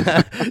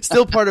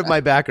 Still part of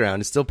my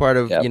background. It's still part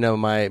of,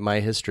 my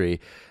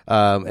history.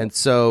 And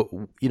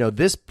so,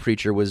 this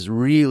preacher was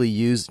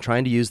really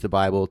trying to use the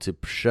Bible to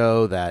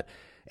show that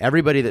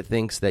everybody that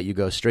thinks that you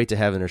go straight to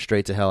heaven or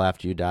straight to hell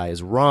after you die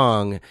is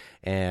wrong,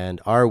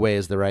 and our way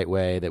is the right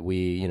way, that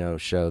we,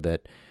 show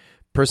that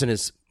person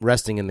is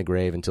resting in the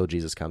grave until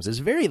Jesus comes. It's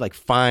very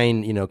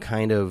fine,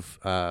 kind of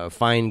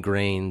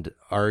fine-grained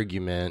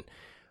argument.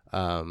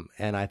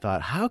 And I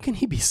thought, how can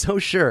he be so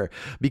sure?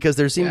 Because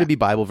there seem to be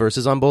Bible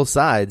verses on both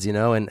sides,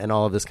 and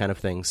all of this kind of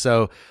thing.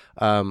 So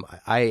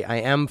I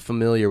am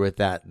familiar with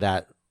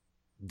that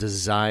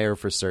desire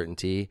for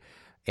certainty,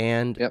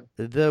 and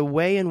the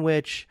way in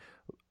which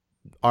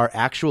our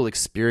actual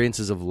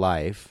experiences of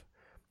life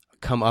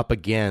come up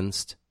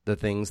against the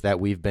things that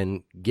we've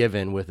been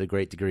given with a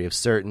great degree of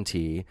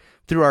certainty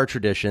through our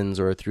traditions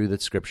or through the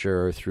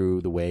scripture or through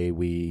the way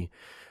we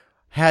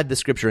had the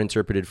scripture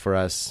interpreted for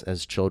us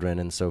as children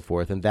and so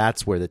forth. And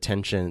that's where the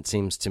tension, it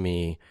seems to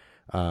me,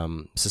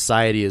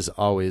 society is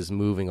always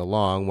moving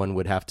along. One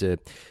would have to,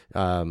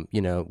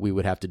 we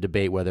would have to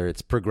debate whether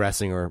it's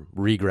progressing or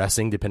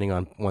regressing depending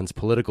on one's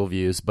political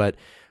views. But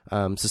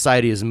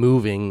society is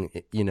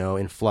moving,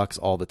 in flux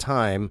all the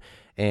time.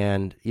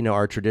 And,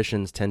 our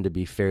traditions tend to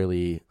be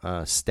fairly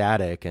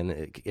static,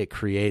 and it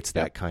creates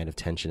that kind of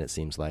tension, it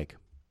seems like.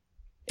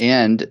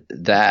 And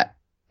that's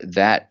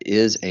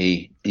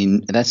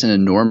an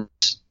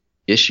enormous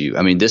issue.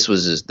 I mean, this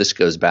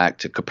goes back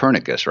to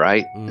Copernicus,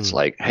 right? It's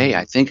like, hey,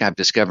 I think I've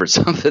discovered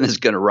something that's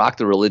going to rock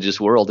the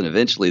religious world. And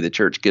eventually the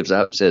church gives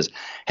up and says,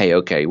 hey,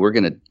 okay, we're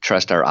going to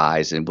trust our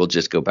eyes and we'll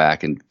just go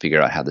back and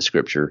figure out how the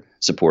scripture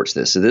supports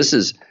this. So this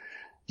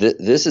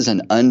is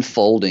an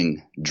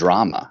unfolding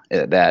drama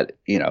that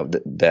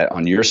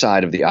on your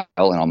side of the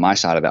aisle and on my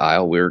side of the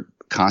aisle, we're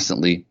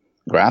constantly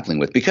grappling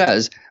with,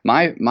 because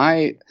I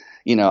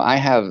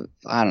have,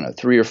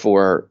 3 or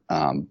 4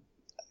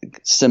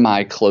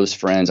 semi-close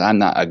friends. I'm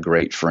not a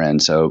great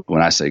friend. So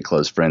when I say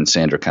close friends,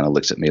 Sandra kind of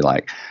looks at me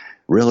like,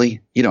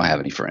 really? You don't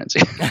have any friends.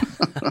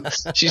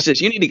 She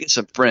says, you need to get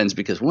some friends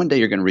because one day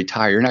you're going to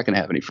retire. You're not going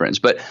to have any friends.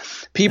 But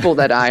people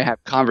that I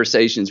have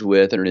conversations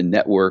with or in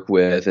network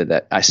with,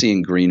 that I see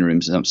in green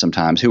rooms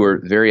sometimes, who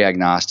are very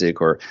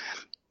agnostic or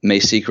may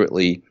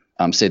secretly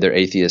say they're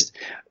atheist.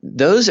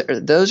 Those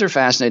are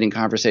fascinating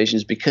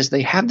conversations because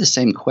they have the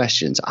same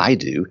questions I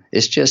do.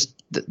 It's just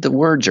the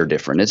words are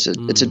different. It's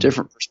a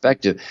different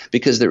perspective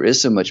because there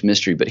is so much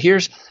mystery. But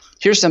here's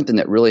something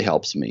that really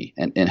helps me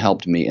and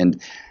helped me.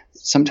 And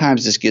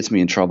sometimes this gets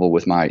me in trouble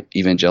with my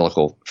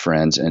evangelical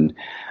friends. And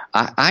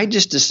I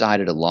just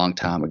decided a long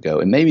time ago,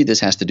 and maybe this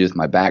has to do with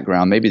my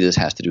background, maybe this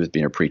has to do with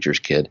being a preacher's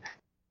kid.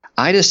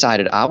 I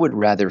decided I would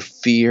rather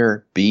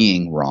fear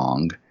being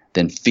wrong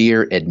than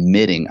fear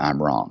admitting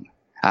I'm wrong.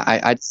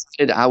 I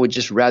decided I would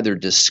just rather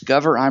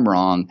discover I'm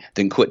wrong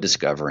than quit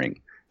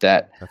discovering.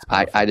 That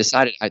I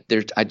decided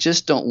I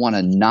just don't want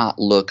to not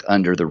look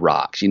under the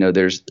rocks.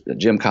 There's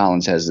Jim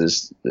Collins has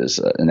this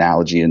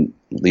analogy in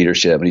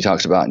leadership, and he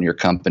talks about in your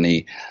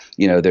company,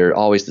 there are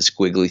always the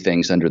squiggly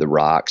things under the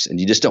rocks, and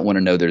you just don't want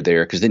to know they're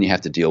there because then you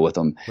have to deal with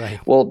them. Right.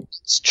 Well,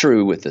 it's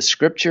true with the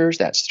scriptures.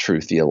 That's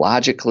true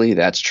theologically.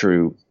 That's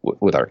true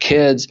with our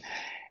kids.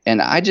 And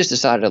I just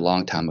decided a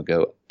long time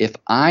ago, if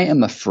I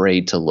am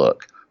afraid to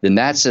look, then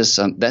that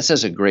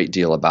says a great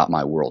deal about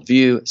my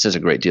worldview. It says a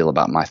great deal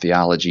about my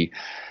theology.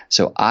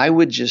 So I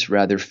would just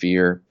rather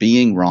fear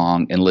being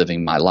wrong and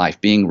living my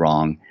life being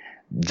wrong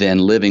than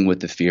living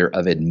with the fear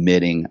of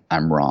admitting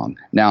I'm wrong.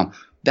 Now,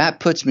 that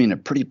puts me in a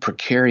pretty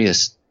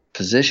precarious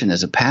position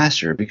as a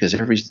pastor because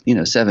every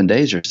 7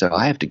 days or so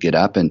I have to get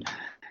up and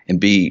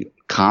be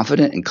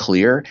confident and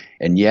clear.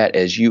 And yet,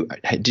 as you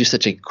do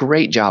such a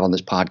great job on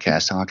this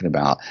podcast talking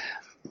about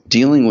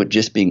dealing with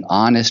just being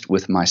honest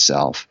with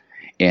myself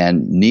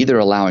and neither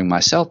allowing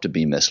myself to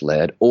be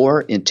misled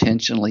or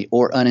intentionally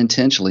or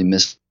unintentionally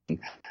misleading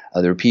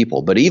other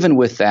people. But even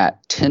with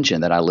that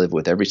tension that I live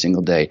with every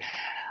single day,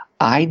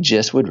 I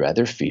just would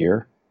rather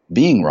fear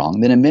being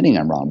wrong than admitting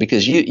I'm wrong.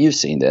 Because you've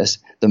seen this.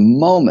 The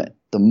moment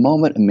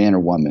a man or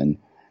woman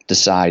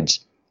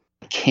decides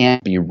I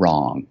can't be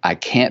wrong, I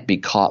can't be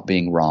caught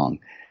being wrong,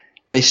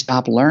 they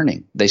stop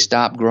learning. They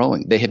stop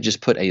growing. They have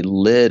just put a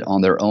lid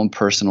on their own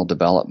personal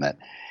development.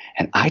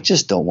 And I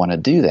just don't want to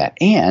do that.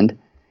 And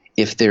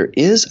if there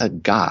is a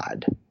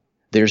God,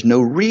 there's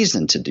no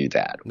reason to do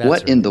that.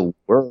 What in the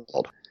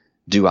world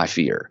do I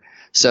fear?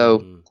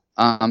 So,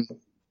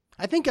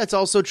 I think that's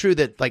also true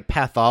that like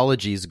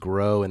pathologies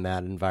grow in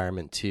that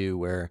environment too,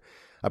 where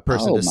a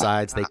person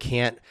decides they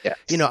can't,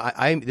 you know,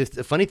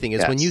 the funny thing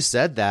is when you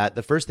said that,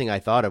 the first thing I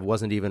thought of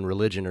wasn't even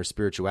religion or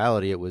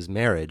spirituality. It was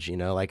marriage. You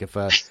know, like if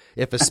a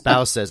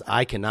spouse says,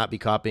 I cannot be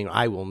copying,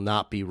 I will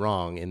not be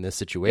wrong in this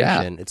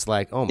situation. It's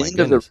like, oh my goodness. End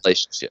of the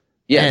relationship.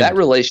 Yeah. That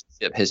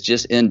relationship has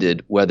just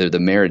ended whether the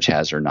marriage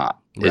has or not.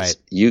 Right.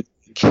 You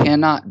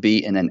cannot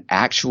be in an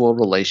actual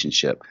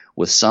relationship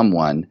with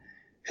someone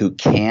who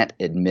can't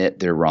admit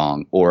they're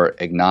wrong or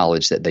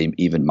acknowledge that they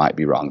even might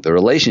be wrong. The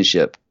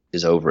relationship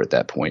is over at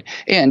that point.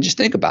 And just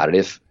think about it.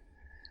 If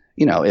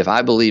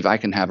I believe I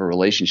can have a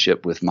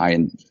relationship with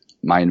my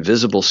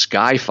invisible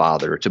sky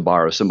father, to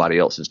borrow somebody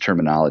else's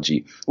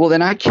terminology, well,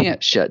 then I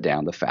can't shut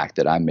down the fact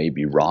that I may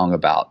be wrong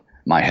about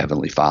my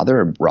heavenly father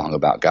or wrong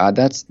about God.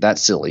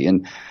 That's silly.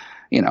 And,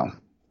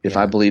 if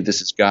I believe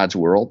this is God's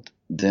world,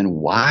 then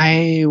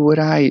why would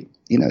I,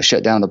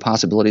 shut down the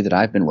possibility that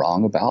I've been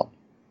wrong about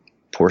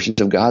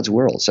portions of God's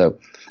world? So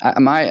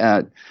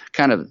my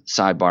kind of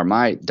sidebar,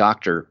 my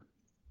doctor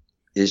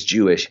is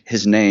Jewish.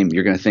 His name,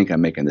 you're going to think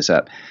I'm making this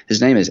up.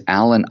 His name is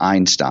Alan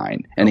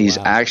Einstein, and he's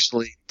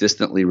actually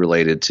distantly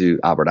related to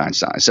Albert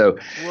Einstein. So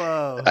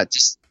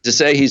just to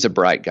say he's a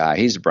bright guy,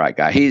 he's a bright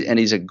guy.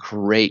 He's a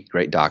great,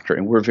 great doctor,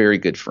 and we're very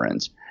good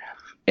friends.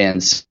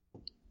 And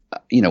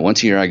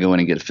once a year I go in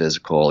and get a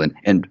physical,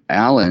 and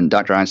Alan,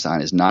 Dr.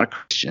 Einstein, is not a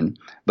Christian,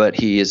 but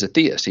he is a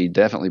theist. He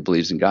definitely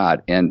believes in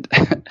God. And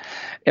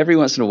every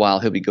once in a while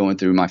he'll be going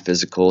through my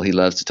physical. He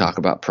loves to talk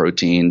about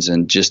proteins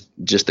and just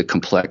the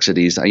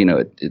complexities.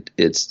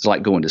 It's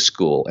like going to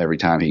school every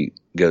time he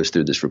goes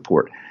through this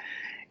report.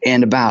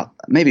 And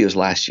maybe it was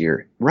last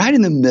year, right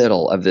in the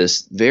middle of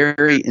this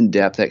very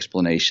in-depth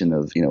explanation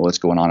of, what's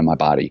going on in my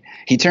body,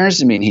 he turns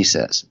to me and he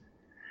says,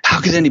 how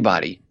could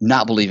anybody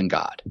not believe in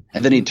God?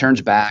 And then he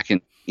turns back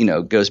and,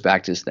 goes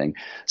back to his thing.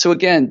 So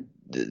again,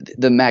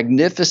 the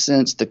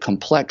magnificence, the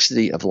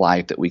complexity of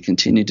life that we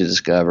continue to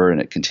discover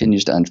and it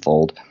continues to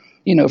unfold,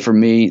 for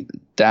me,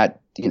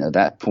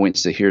 that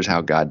points to here's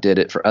how God did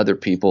it. For other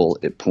people,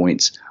 it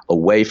points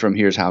away from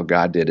here's how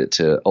God did it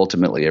to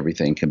ultimately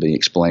everything can be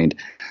explained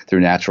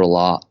through natural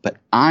law. But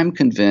I'm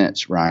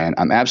convinced, Ryan,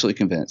 I'm absolutely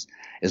convinced,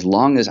 as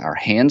long as our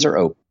hands are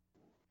open,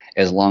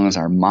 as long as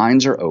our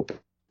minds are open,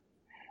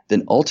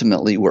 then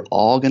ultimately we're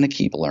all going to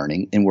keep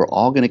learning and we're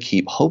all going to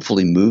keep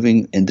hopefully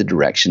moving in the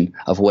direction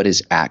of what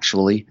is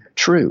actually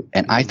true.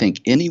 And I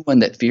think anyone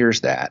that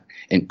fears that,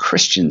 and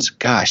Christians,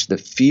 gosh, the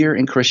fear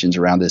in Christians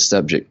around this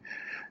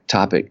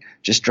topic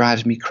just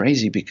drives me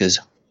crazy because,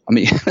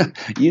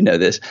 you know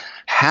this,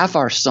 half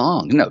our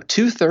song,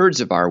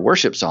 2/3 of our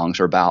worship songs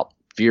are about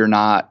fear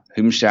not,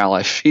 whom shall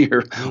I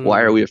fear,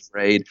 why are we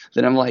afraid?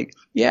 Then I'm like,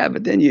 yeah,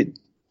 but then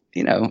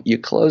you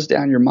close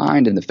down your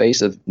mind in the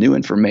face of new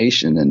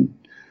information. And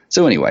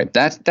so anyway,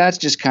 that's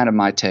just kind of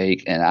my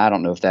take, and I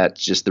don't know if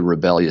that's just the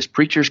rebellious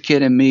preacher's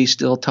kid in me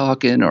still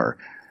talking,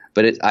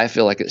 but I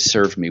feel like it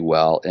served me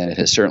well, and it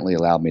has certainly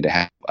allowed me to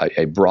have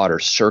a broader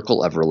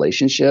circle of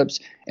relationships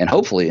and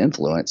hopefully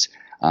influence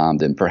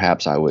than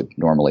perhaps I would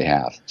normally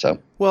have. So,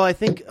 well, I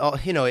think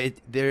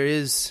there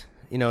is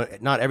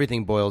not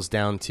everything boils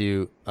down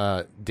to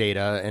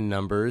data and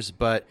numbers,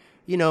 but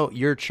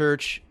your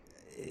church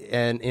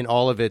and in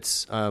all of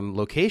its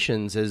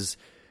locations is.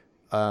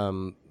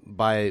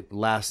 By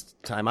last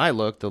time I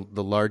looked,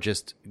 the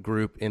largest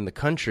group in the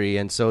country.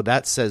 And so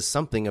that says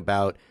something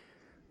about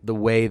the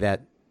way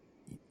that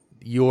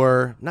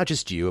not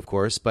just you, of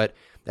course, but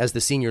as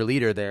the senior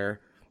leader there,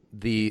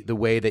 the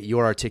way that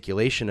your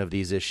articulation of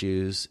these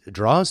issues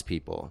draws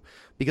people.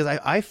 Because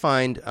I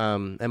find,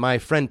 and my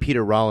friend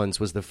Peter Rollins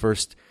was the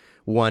first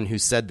one who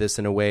said this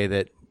in a way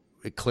that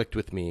it clicked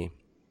with me,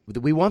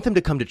 that we want them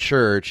to come to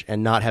church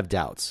and not have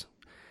doubts.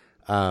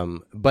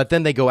 But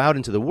then they go out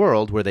into the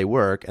world where they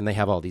work and they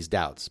have all these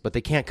doubts, but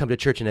they can't come to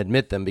church and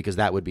admit them because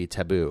that would be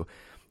taboo.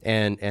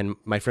 And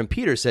my friend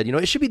Peter said,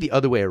 it should be the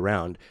other way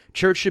around.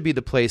 Church should be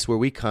the place where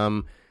we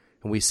come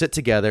and we sit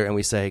together and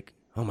we say,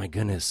 oh my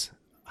goodness,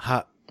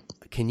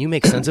 can you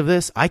make sense of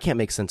this? I can't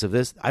make sense of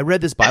this. I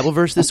read this Bible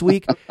verse this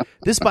week.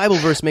 This Bible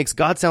verse makes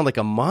God sound like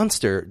a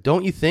monster,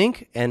 don't you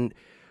think? And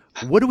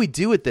what do we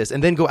do with this?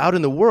 And then go out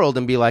in the world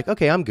and be like,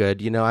 okay, I'm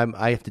good.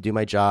 I have to do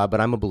my job, but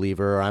I'm a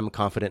believer, or I'm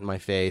confident in my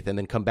faith. And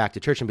then come back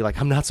to church and be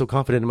like, I'm not so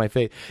confident in my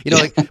faith.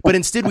 But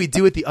instead we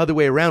do it the other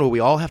way around, where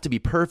we all have to be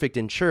perfect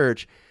in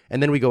church.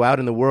 And then we go out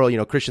in the world,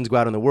 Christians go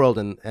out in the world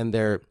and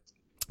they're,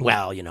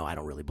 well, I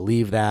don't really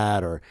believe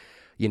that. Or,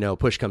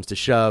 push comes to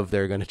shove,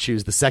 they're going to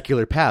choose the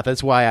secular path.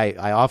 That's why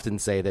I often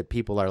say that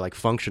people are like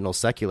functional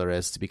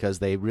secularists, because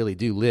they really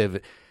do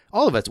live,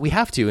 all of us, we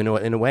have to,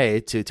 in a way,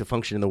 to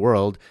function in the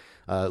world.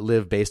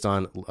 Live based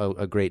on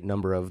a great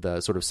number of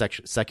the sort of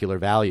secular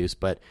values,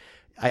 but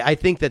I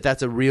think that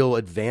that's a real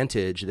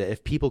advantage, that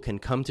if people can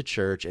come to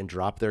church and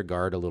drop their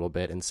guard a little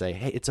bit and say,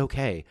 hey, it's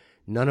okay.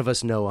 None of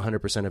us know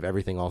 100% of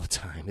everything all the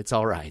time. It's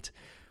all right.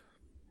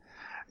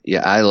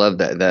 Yeah, I love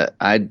that.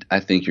 I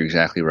think you're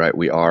exactly right.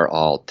 We are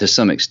all, to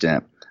some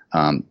extent,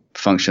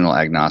 functional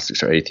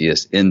agnostics or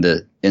atheists in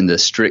the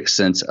strict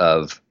sense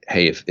of,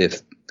 hey,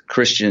 if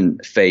Christian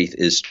faith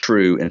is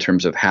true in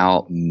terms of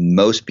how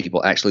most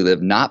people actually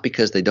live, not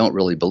because they don't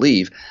really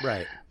believe,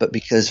 right, but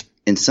because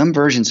in some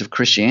versions of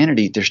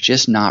Christianity, there's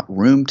just not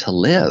room to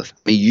live.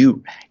 I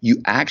mean,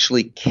 you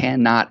actually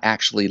cannot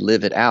actually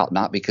live it out,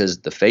 not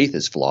because the faith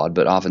is flawed,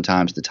 but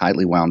oftentimes the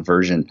tightly wound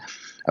version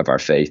of our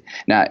faith.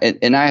 Now,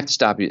 and I have to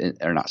stop you,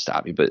 or not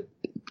stop you, but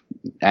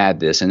add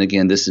this. And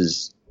again, this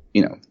is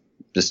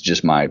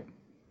just my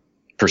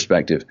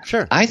perspective.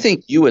 Sure. I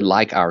think you would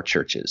like our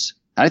churches.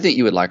 I think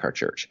you would like our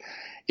church.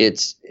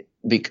 It's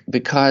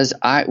because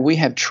we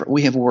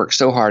have worked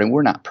so hard, and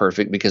we're not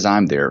perfect because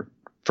I'm there,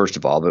 first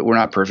of all, but we're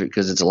not perfect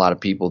because it's a lot of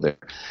people there.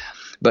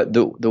 But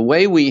the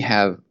way we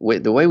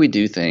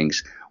do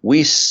things,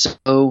 we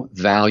so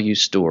value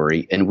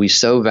story, and we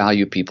so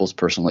value people's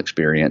personal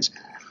experience.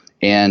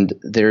 And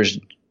there's,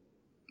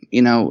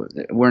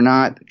 we're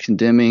not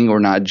condemning or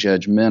not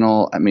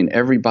judgmental. I mean,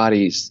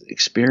 everybody's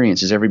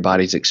experience is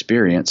everybody's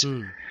experience.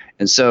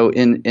 And so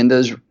in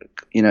those,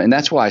 and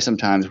that's why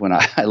sometimes when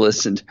I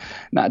listened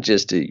not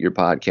just to your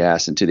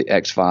podcast and to the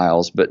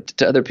X-Files, but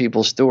to other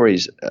people's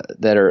stories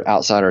that are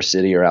outside our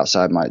city or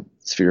outside my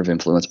sphere of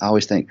influence, I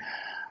always think,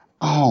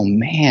 oh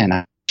man,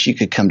 I wish you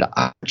could come to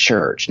our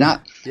church.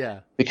 Not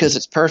because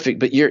it's perfect,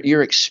 but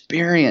your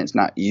experience,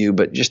 not you,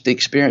 but just the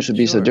experience would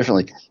be so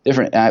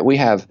different. We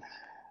have,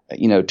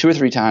 2 or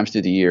 3 times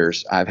through the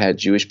years, I've had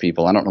Jewish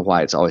people. I don't know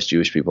why it's always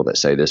Jewish people that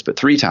say this, but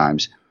 3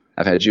 times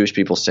I've had Jewish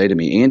people say to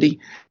me,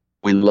 Andy,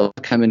 we love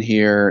coming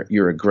here.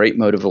 You're a great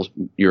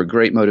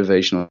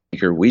motivational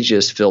speaker. We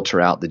just filter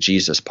out the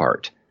Jesus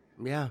part.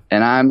 Yeah.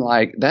 And I'm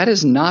like, that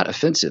is not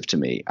offensive to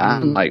me.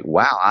 I'm like,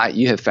 wow,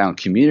 you have found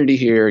community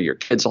here. Your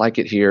kids like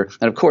it here.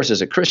 And of course,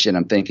 as a Christian,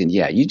 I'm thinking,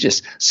 yeah, you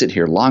just sit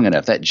here long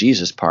enough. That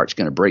Jesus part's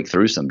going to break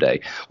through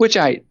someday, which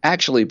I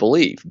actually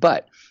believe.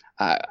 But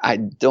I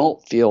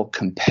don't feel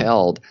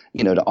compelled,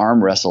 to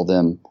arm wrestle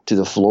them to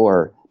the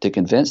floor to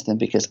convince them,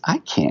 because I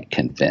can't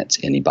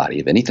convince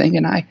anybody of anything.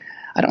 And I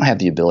don't have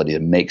the ability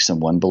to make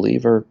someone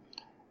believe or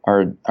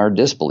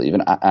disbelieve.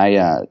 And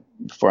I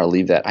before I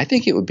leave that, I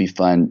think it would be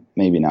fun,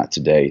 maybe not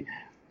today,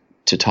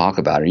 to talk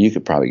about, or you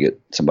could probably get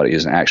somebody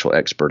who's an actual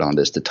expert on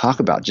this to talk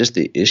about just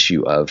the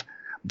issue of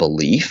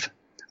belief,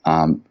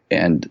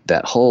 and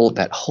that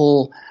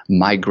whole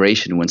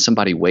migration when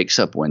somebody wakes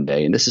up one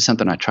day. And this is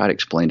something I try to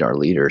explain to our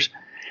leaders,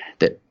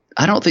 that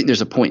I don't think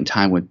there's a point in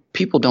time when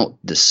people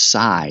don't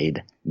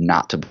decide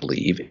not to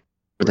believe,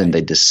 or then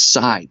they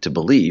decide to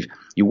believe.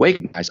 You wake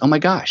up and realize, oh my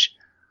gosh,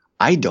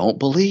 I don't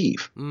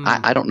believe.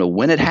 I don't know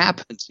when it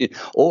happens.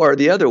 Or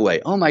the other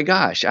way, oh my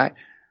gosh,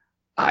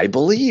 I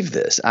believe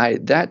this.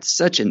 That's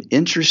such an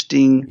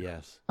interesting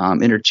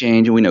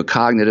interchange. And we know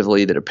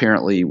cognitively that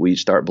apparently we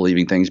start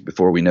believing things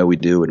before we know we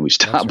do, and we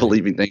stop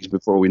believing things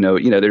before we know.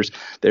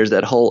 There's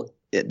that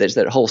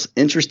whole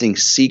interesting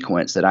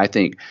sequence that I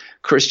think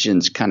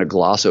Christians kind of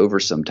gloss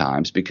over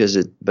sometimes, because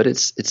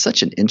it's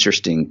such an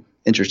interesting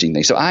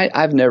thing. So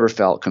I've never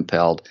felt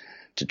compelled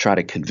to try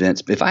to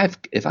convince. If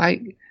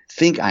I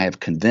think I have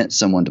convinced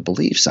someone to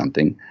believe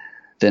something,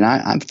 then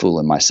I'm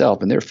fooling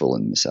myself and they're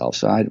fooling themselves.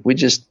 So we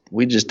just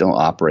don't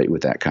operate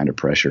with that kind of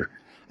pressure.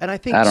 And I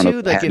think I don't know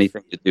if it had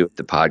anything to do with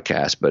the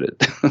podcast,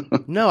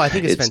 but no, I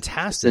think it's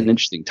fantastic. It's an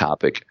interesting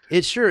topic.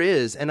 It sure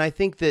is. And I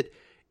think that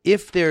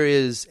if there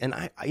is,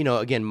 and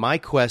again, my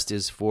quest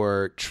is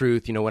for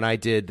truth. When I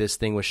did this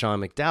thing with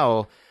Sean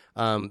McDowell,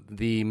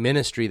 the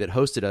ministry that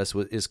hosted us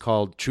is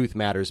called Truth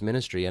Matters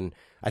Ministry. And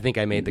I think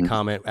I made the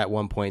comment at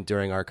one point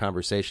during our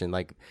conversation,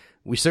 like,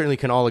 we certainly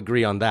can all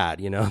agree on that,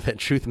 that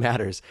truth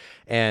matters.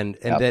 And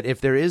that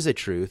if there is a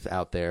truth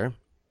out there,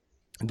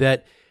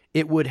 that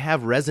it would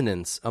have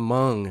resonance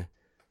among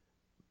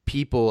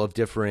people of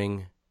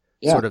differing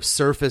sort of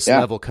surface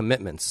level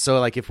commitments. So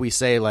like if we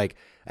say, like,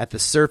 at the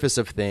surface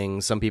of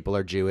things, some people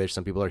are Jewish,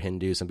 some people are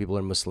Hindu, some people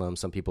are Muslim,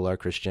 some people are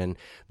Christian.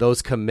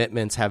 Those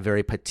commitments have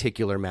very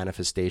particular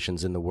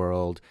manifestations in the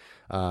world.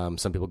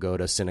 Some people go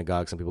to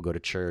synagogue, some people go to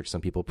church,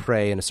 some people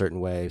pray in a certain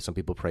way, some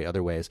people pray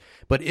other ways.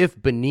 But if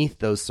beneath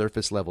those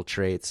surface level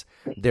traits,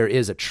 there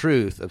is a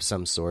truth of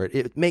some sort,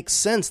 it makes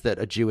sense that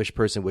a Jewish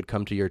person would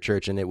come to your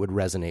church and it would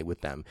resonate with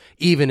them,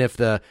 even if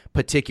the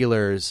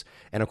particulars,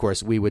 and of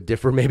course we would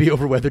differ maybe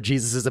over whether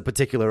Jesus is a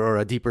particular or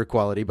a deeper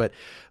quality. But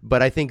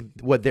I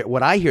think what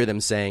I hear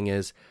them saying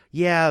is,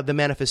 yeah, the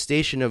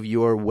manifestation of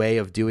your way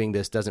of doing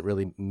this doesn't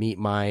really meet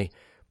my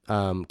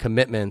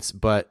commitments,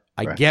 but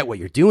I get what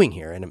you're doing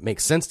here, and it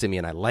makes sense to me,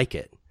 and I like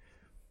it.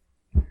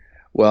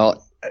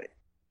 Well,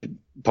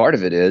 part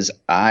of it is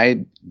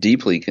I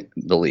deeply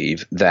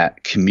believe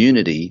that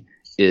community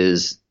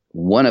is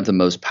one of the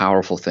most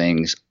powerful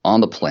things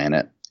on the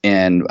planet,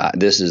 And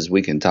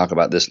we can talk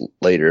about this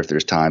later if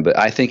there's time, but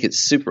I think it's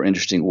super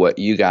interesting what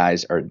you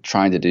guys are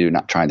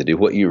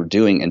what you're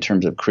doing in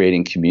terms of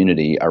creating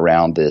community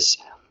around this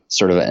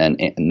sort of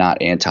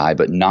not anti,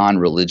 but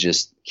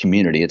non-religious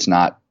community. It's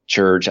not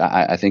church.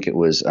 I think it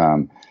was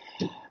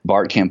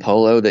Bart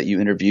Campolo that you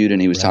interviewed,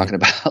 and he was talking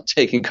about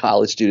taking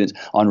college students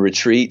on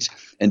retreats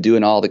and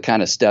doing all the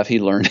kind of stuff he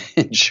learned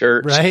in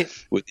church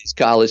with these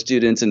college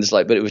students. And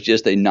but it was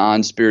just a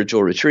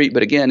non-spiritual retreat.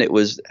 But again, it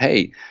was,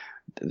 hey,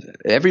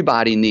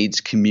 everybody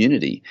needs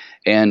community.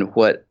 And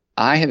what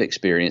I have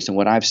experienced and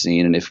what I've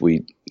seen, and if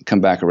we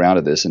come back around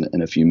to this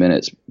in a few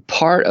minutes,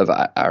 part of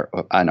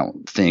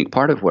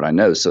what I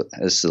know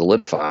has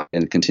solidified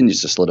and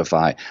continues to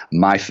solidify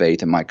my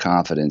faith and my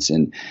confidence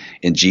in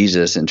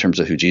Jesus in terms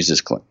of who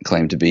Jesus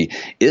claimed to be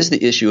is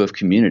the issue of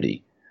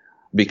community,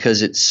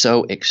 because it's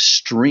so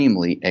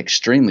extremely,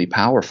 extremely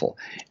powerful.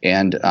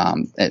 And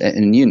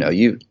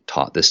you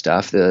taught this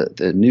stuff.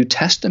 The New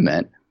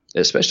Testament,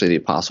 especially the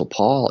Apostle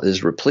Paul,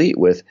 is replete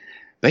with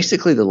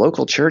basically the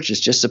local church is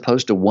just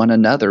supposed to one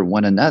another.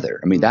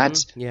 I mean,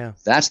 that's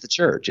the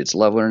church. It's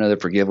love one another,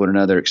 forgive one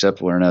another,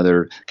 accept one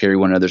another, carry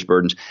one another's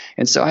burdens.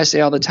 And so I say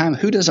all the time,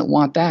 who doesn't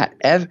want that?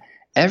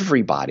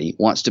 Everybody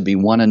wants to be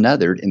one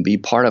another and be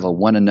part of a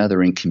one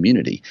another in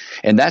community.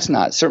 And that's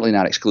certainly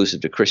not exclusive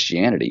to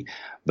Christianity,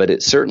 but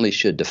it certainly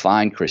should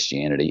define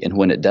Christianity. And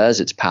when it does,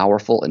 it's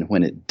powerful. And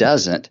when it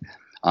doesn't,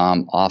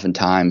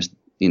 oftentimes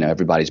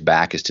everybody's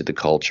back is to the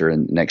culture,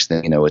 and next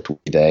thing you know, it's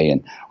day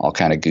and all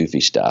kind of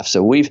goofy stuff.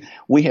 So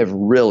we have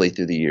really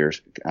through the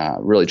years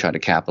really tried to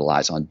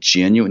capitalize on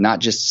genuine, not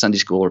just Sunday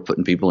school or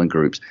putting people in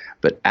groups,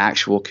 but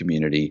actual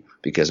community,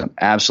 because I'm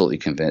absolutely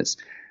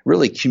convinced,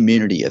 really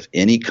community of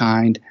any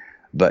kind,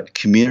 but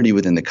community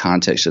within the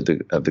context of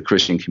the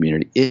Christian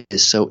community, it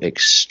is so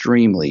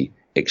extremely,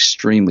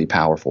 extremely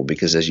powerful,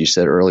 because as you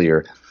said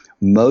earlier,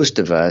 most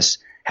of us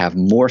have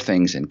more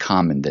things in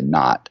common than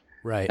not.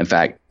 Right. In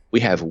fact, we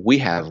have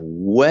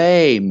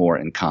way more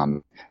in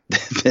common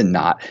than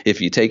not, if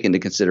you take into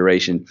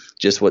consideration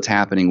just what's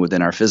happening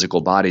within our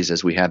physical bodies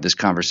as we have this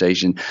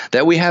conversation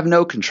that we have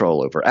no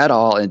control over at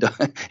all, and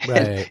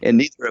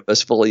neither of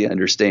us fully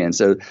understand.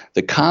 So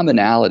the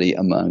commonality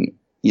among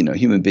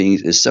human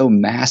beings is so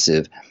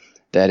massive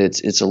that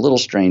it's a little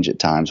strange at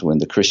times when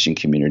the Christian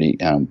community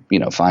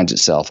finds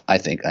itself, I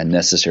think,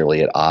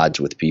 unnecessarily at odds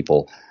with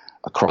people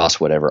across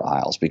whatever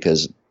aisles,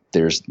 because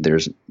there's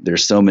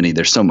so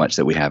much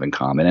that we have in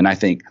common. And I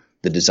think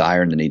the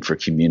desire and the need for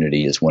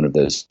community is one of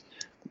those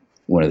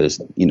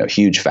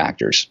huge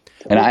factors.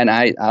 And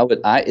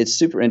it's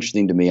super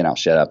interesting to me, and I'll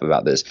shut up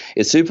about this.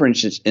 It's super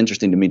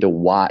interesting to me to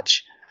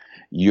watch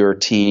your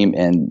team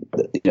and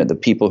the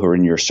people who are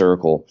in your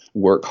circle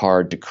work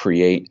hard to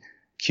create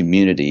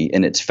community.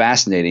 And it's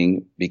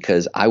fascinating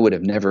because I would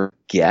have never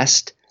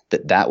guessed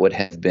that would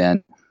have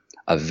been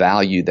a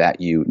value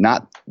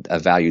not a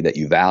value that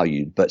you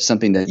valued, but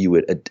something that you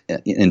would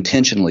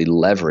intentionally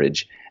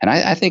leverage. And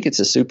I think it's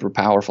a super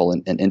powerful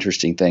and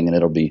interesting thing, and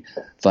it'll be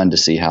fun to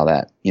see how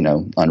that,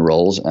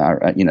 unrolls,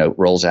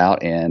 rolls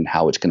out, and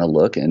how it's going to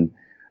look, and,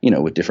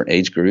 with different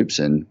age groups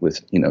and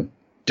with,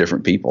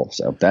 different people.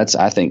 So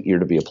I think you're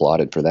to be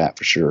applauded for that,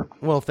 for sure.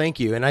 Well, thank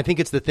you. And I think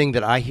it's the thing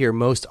that I hear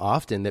most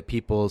often, that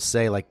people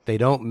say, like, they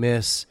don't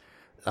miss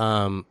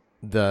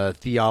the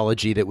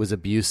theology that was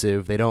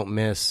abusive. They don't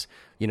miss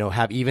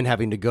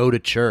having to go to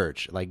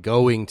church, like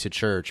going to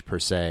church per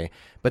se,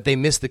 but they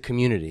miss the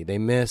community. They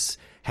miss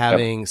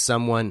having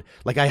someone,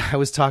 like I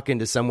was talking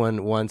to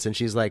someone once, and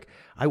she's like,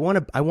 I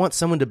want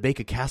someone to bake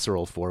a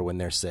casserole for when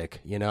they're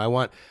sick. I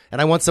want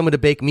someone to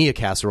bake me a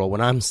casserole when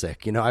I'm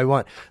sick. I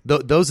want,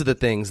 those are the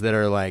things that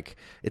are like,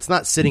 it's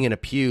not sitting in a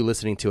pew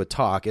listening to a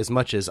talk as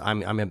much as I'm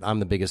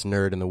the biggest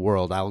nerd in the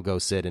world. I'll go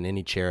sit in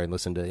any chair and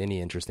listen to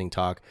any interesting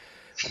talk.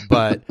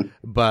 But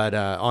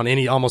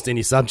on almost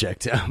any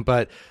subject,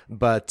 but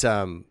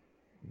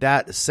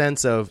that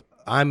sense of,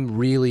 I'm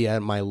really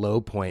at my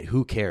low point.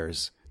 Who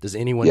cares? Does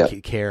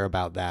anyone care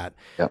about that?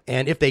 Yep.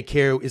 And if they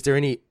care, is there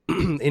any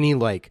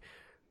like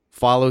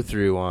follow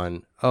through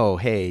on, oh,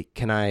 hey,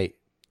 can I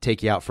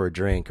take you out for a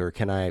drink, or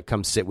can I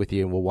come sit with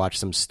you and we'll watch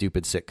some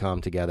stupid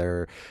sitcom together?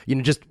 Or,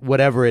 just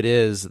whatever it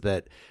is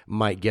that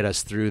might get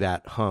us through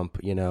that hump,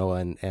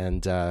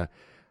 and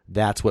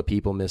that's what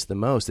people miss the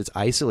most. It's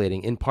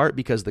isolating, in part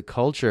because the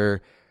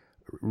culture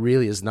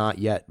really is not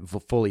yet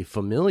fully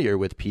familiar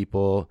with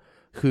people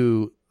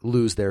who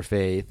lose their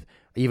faith,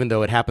 even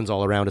though it happens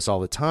all around us all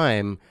the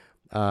time.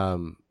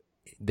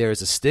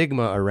 There's a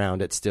stigma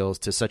around it still,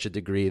 to such a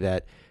degree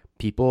that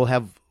people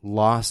have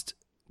lost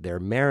their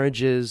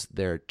marriages,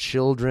 their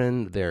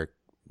children, their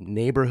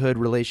neighborhood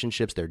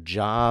relationships, their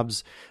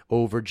jobs,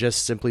 over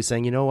just simply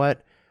saying, you know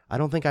what, I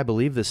don't think I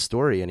believe this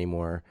story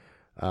anymore.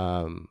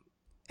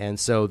 And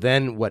so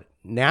then what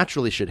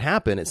naturally should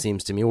happen, it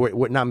seems to me, or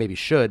what not maybe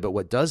should, but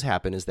what does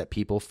happen, is that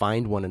people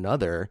find one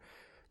another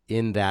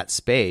in that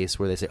space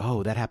where they say,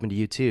 oh, that happened to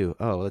you too.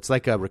 Oh, it's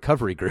like a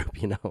recovery group,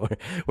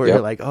 where you're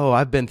like, oh,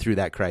 I've been through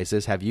that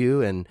crisis. Have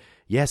you? And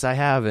yes, I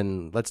have.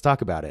 And let's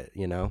talk about it,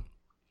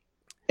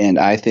 And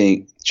I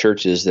think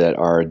churches that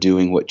are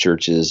doing what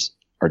churches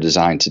are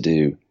designed to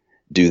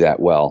do that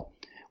well.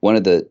 One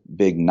of the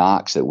big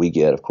knocks that we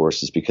get, of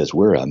course, is because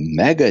we're a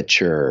mega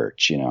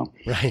church,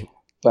 Right.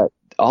 But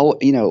all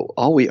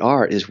we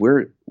are is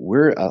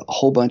we're a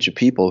whole bunch of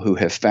people who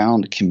have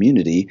found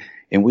community,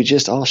 and we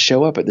just all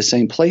show up at the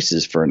same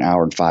places for an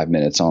hour and 5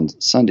 minutes on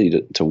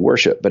Sunday to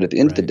worship. But at the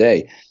end of the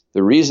day,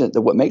 the reason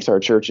that what makes our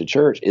church a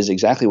church is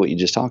exactly what you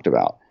just talked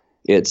about.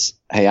 It's,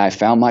 hey, I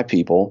found my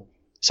people.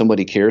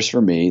 Somebody cares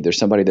for me. There's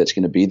somebody that's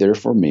going to be there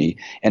for me.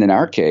 And in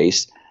our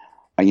case,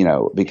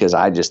 because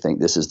I just think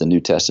this is the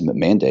New Testament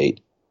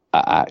mandate,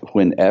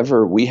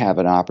 whenever we have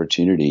an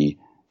opportunity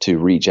to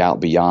reach out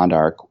beyond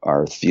our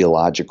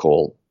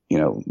theological,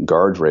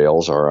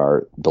 guardrails or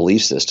our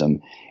belief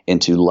system,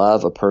 and to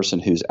love a person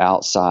who's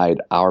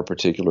outside our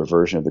particular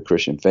version of the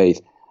Christian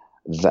faith,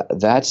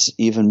 that's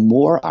even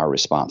more our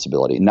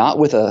responsibility. Not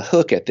with a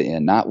hook at the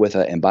end, not with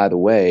a, and by the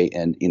way,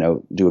 and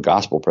do a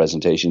gospel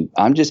presentation.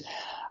 I'm just,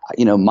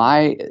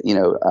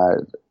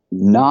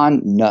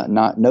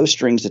 no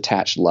strings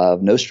attached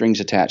love, no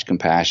strings attached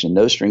compassion,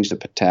 no strings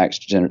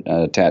attached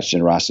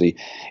generosity.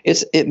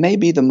 It may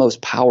be the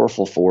most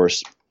powerful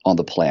force on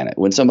the planet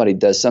when somebody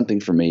does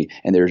something for me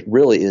and there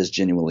really is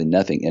genuinely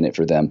nothing in it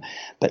for them.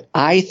 But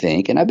I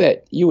think, and I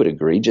bet you would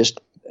agree, just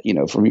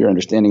from your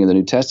understanding of the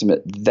New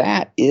Testament,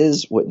 that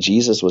is what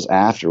Jesus was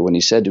after when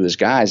he said to his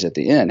guys at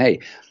the end, hey,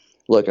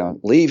 look, I'm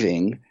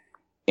leaving,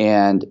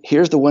 and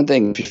here's the one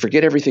thing, if you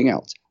forget everything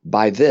else,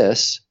 by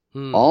this,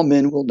 all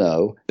men will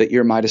know that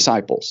you're my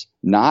disciples.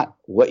 Not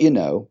what you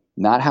know,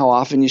 not how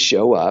often you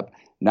show up,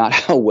 not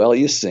how well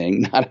you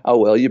sing, not how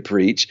well you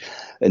preach,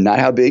 and not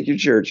how big your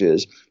church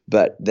is,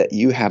 but that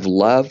you have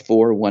love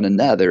for one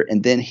another.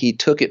 And then he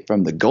took it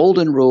from the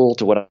golden rule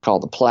to what I call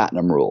the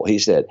platinum rule. He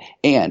said,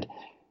 and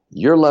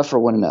your love for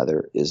one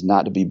another is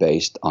not to be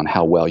based on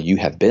how well you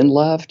have been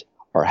loved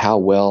or how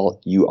well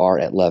you are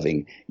at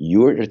loving.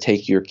 You are to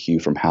take your cue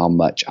from how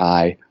much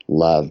I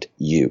loved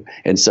you.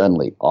 And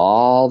suddenly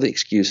all the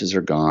excuses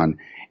are gone.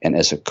 And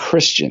as a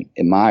Christian,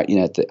 at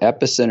the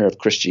epicenter of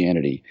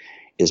Christianity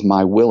is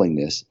my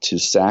willingness to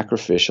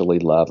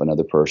sacrificially love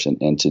another person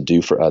and to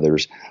do for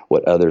others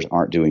what others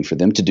aren't doing for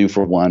them, to do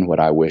for one what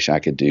I wish I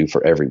could do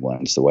for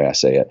everyone. It's the way I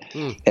say it.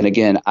 And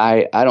again,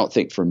 I don't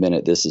think for a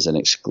minute this is an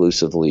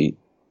exclusively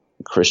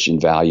Christian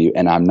value,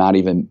 and I'm not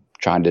even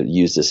trying to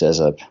use this as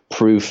a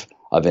proof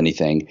of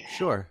anything.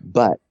 Sure.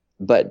 But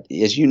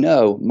as you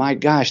know, my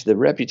gosh, the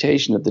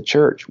reputation of the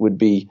church would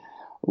be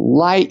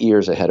light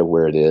years ahead of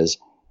where it is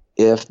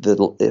if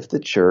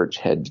the church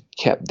had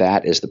kept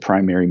that as the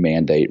primary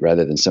mandate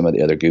rather than some of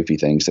the other goofy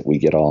things that we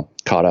get all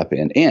caught up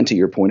in. And to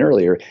your point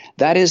earlier,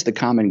 that is the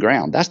common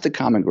ground. That's the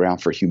common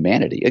ground for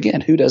humanity.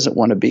 Again, who doesn't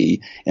want to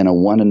be in a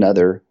one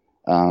another,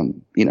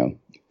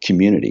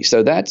 community?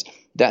 So that's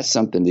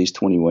something these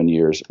 21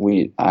 years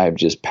I have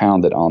just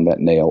pounded on that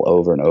nail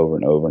over and over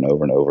and over and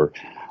over and over.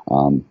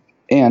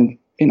 And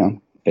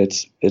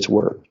it's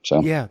work.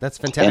 So yeah, that's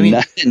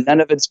fantastic. And none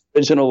of it's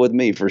original with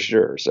me for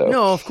sure. So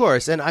no, of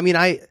course. And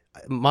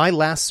my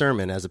last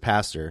sermon as a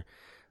pastor,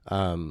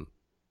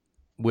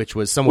 which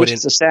was somewhat a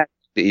sad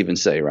to even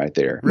say right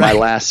there. Right. My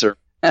last sermon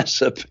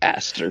as a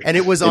pastor, and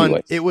it was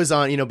on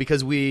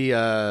because we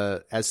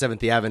as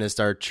Seventh-day Adventist,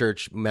 our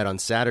church met on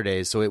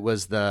Saturdays, so it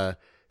was the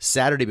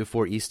Saturday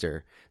before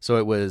Easter. So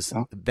it was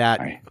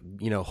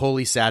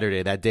Holy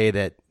Saturday, that day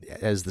that,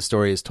 as the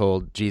story is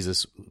told,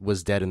 Jesus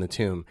was dead in the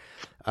tomb.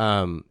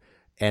 And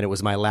it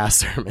was my last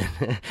sermon.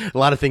 A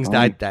lot of things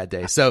died that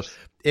day. So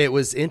it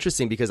was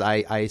interesting because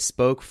I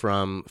spoke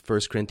from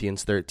 1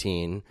 Corinthians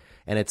 13,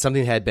 and it's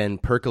something that had been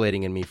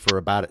percolating in me for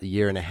about a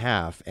year and a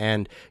half.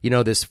 And,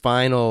 this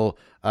final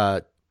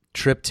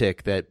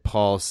triptych that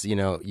Paul,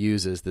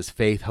 uses, this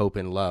faith, hope,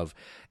 and love.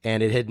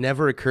 And it had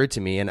never occurred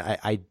to me, and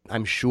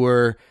I'm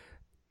sure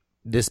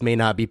this may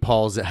not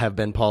have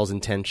been Paul's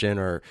intention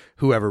or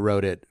whoever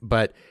wrote it,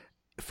 but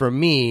for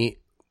me,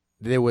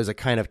 there was a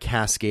kind of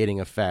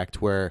cascading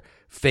effect where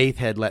faith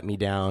had let me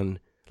down,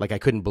 like I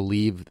couldn't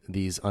believe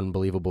these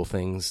unbelievable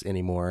things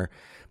anymore.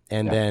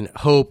 And then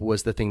hope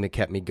was the thing that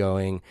kept me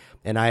going.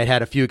 And I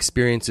had a few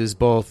experiences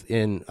both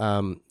in,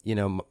 a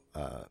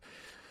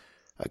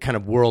kind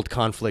of world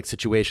conflict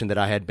situation that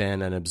I had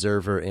been an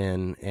observer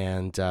in,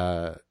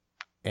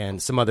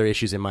 and some other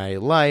issues in my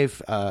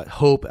life.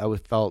 Hope, I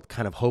felt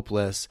kind of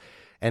hopeless.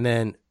 And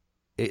then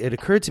it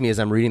occurred to me as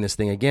I'm reading this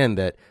thing again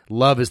that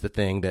love is the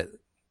thing that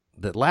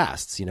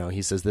lasts.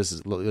 He says this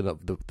is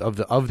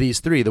of these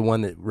three, the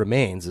one that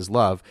remains is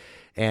love.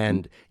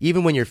 And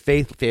even when your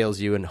faith fails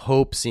you and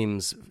hope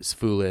seems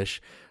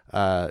foolish,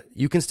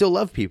 you can still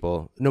love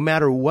people no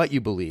matter what you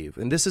believe.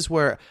 And this is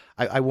where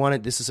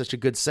this is such a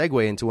good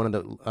segue into one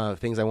of the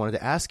things I wanted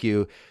to ask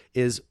you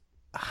is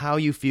how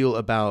you feel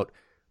about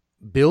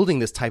building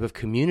this type of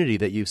community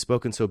that you've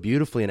spoken so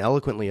beautifully and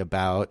eloquently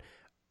about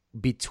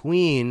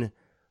between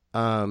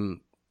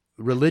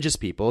religious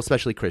people,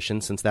 especially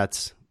Christians, since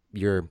that's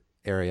your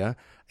area,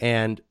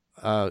 and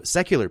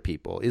secular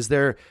people.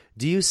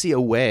 Do you see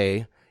a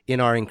way in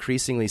our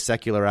increasingly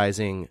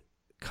secularizing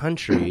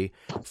country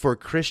for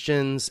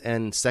Christians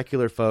and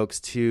secular folks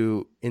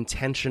to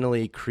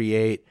intentionally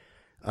create,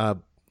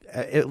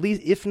 at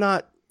least, if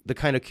not the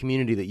kind of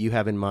community that you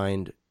have in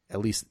mind, at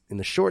least in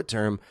the short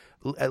term,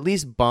 at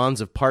least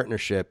bonds of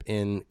partnership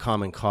in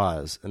common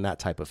cause and that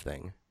type of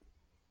thing?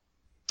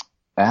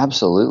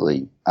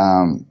 Absolutely.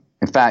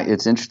 In fact,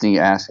 it's interesting you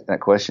ask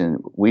that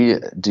question. We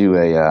do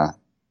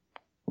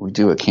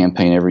a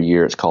campaign every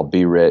year. It's called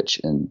Be Rich,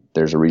 and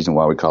there's a reason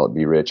why we call it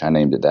Be Rich. I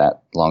named it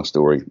that. Long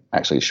story,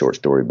 actually a short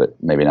story, but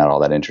maybe not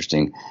all that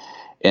interesting.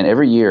 And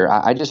every year,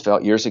 I just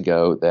felt years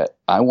ago that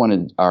I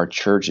wanted our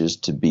churches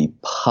to be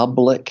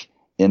public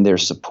in their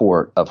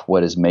support of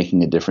what is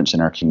making a difference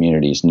in our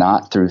communities,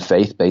 not through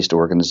faith-based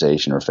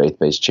organization or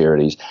faith-based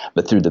charities,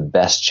 but through the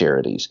best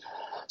charities.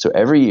 So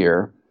every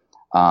year,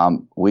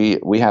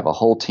 we have a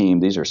whole team.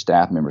 These are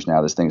staff members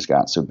now. This thing's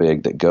gotten so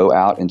big that go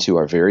out into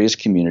our various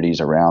communities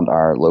around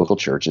our local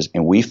churches,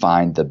 and we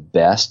find the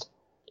best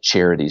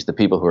charities, the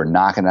people who are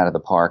knocking out of the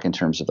park in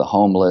terms of the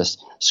homeless,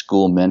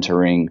 school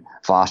mentoring,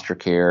 foster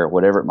care,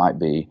 whatever it might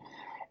be.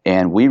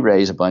 And we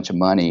raise a bunch of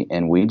money,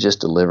 and we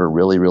just deliver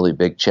really, really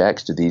big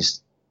checks to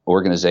these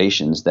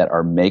organizations that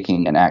are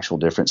making an actual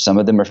difference. Some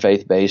of them are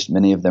faith-based.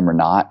 Many of them are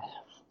not.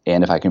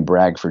 And if I can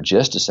brag for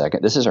just a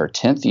second, this is our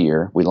 10th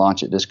year. We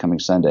launch it this coming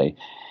Sunday.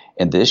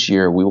 And this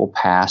year we will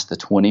pass the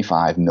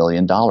 $25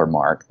 million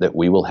mark that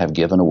we will have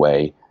given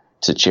away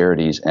to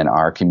charities in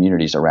our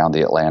communities around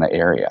the Atlanta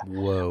area.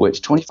 Whoa.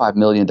 Which $25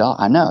 million,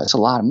 I know, it's a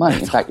lot of money.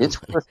 In fact,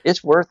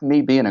 it's worth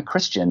me being a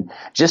Christian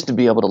just to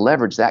be able to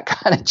leverage that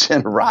kind of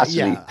generosity.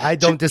 Yeah, I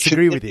don't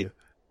disagree with you.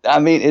 I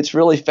mean, it's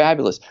really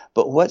fabulous.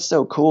 But what's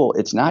so cool,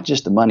 it's not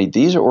just the money.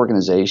 These are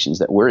organizations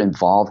that we're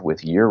involved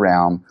with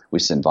year-round. We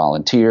send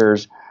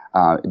volunteers.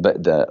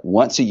 But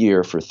once a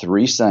year for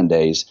 3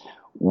 Sundays,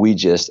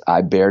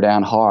 I bear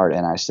down hard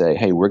and I say,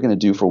 hey, we're going to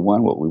do for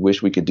one what we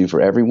wish we could do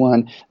for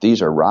everyone.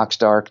 These are rock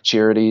star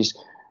charities.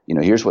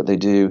 Here's what they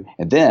do.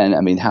 And then,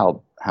 I mean,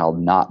 how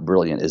not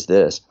brilliant is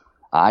this?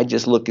 I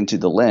just look into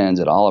the lens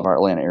at all of our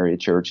Atlanta area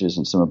churches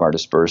and some of our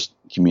dispersed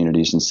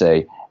communities and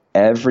say,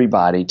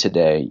 everybody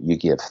today, you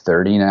give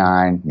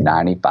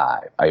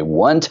 $39.95, a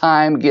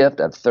one-time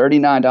gift of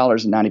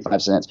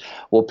 $39.95.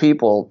 Well,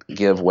 people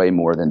give way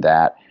more than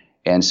that.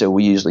 And so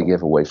we usually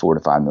give away $4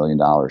 to $5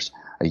 million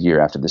a year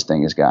after this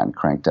thing has gotten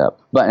cranked up.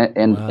 But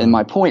and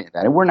my point is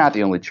that, and we're not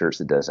the only church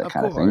that does that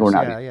kind of thing. We're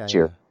not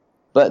here.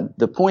 But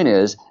the point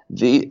is,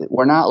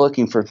 we're not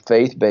looking for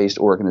faith-based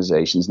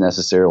organizations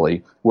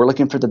necessarily. We're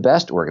looking for the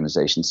best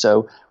organizations.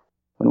 So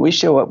when we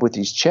show up with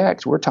these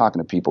checks, we're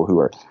talking to people who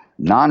are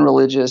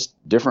non-religious,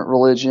 different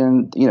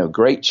religion,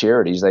 great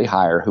charities. They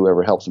hire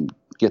whoever helps them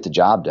get the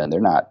job done.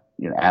 They're not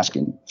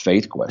asking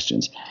faith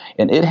questions.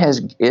 And it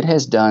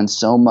has done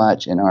so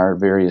much in our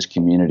various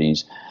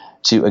communities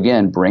to,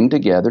 again, bring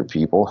together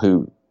people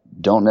who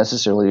don't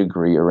necessarily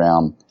agree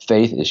around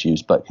faith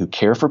issues, but who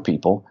care for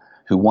people,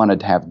 who want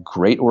to have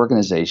great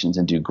organizations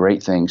and do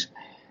great things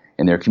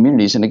in their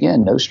communities. And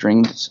again, no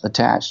strings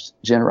attached.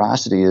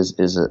 Generosity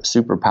is a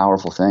super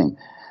powerful thing.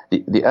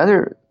 The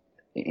other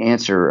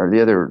answer, or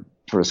the other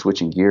sort of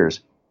switching gears,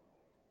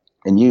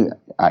 and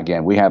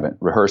we haven't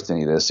rehearsed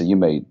any of this, so you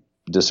may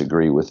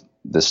disagree with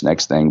this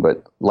next thing,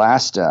 but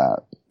last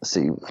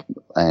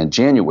in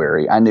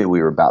January, I knew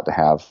we were about to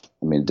have,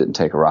 it didn't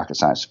take a rocket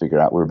science to figure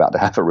out we were about to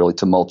have a really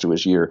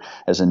tumultuous year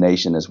as a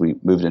nation as we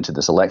moved into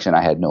this election.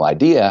 I had no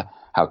idea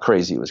how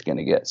crazy it was going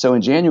to get. So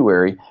in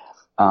January,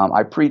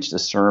 I preached a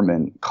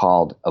sermon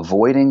called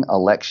Avoiding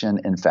Election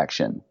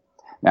Infection.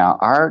 Now,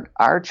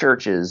 our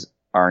churches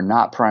are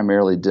not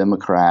primarily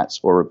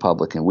Democrats or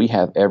Republican. We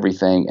have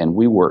everything, and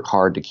we work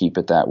hard to keep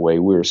it that way.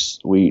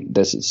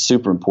 This is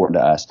super important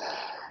to us.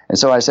 And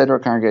so I said to our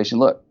congregation,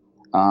 look,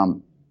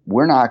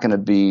 we're not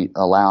going to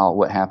allow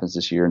what happens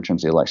this year in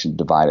terms of the election to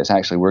divide us.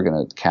 Actually, we're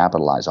going to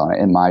capitalize on it.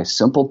 And my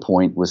simple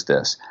point was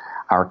this: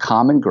 our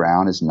common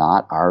ground is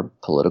not our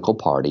political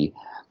party,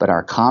 but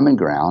our common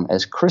ground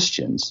as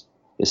Christians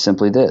is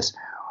simply this: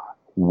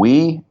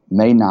 we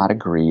may not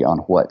agree on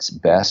what's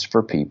best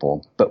for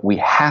people, but we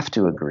have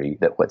to agree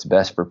that what's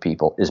best for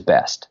people is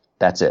best.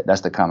 That's it. That's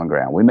the common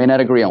ground. We may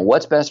not agree on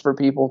what's best for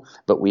people,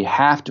 but we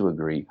have to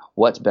agree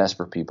what's best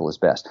for people is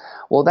best.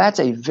 Well, that's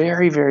a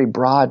very, very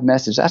broad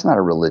message. That's not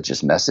a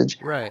religious message.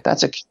 Right.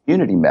 That's a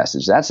community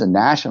message. That's a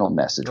national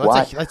message.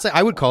 Well,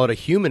 I would call it a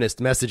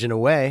humanist message in a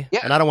way.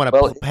 Yeah. And I don't want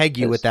to peg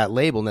you with that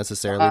label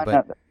necessarily.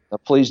 No,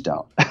 please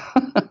don't.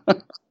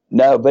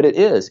 No, but it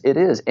is. It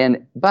is.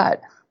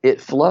 But it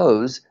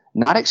flows.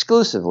 Not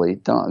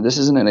exclusively. This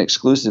isn't an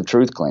exclusive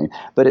truth claim,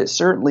 but it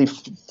certainly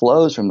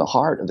flows from the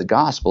heart of the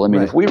gospel.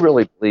 If we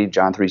really believe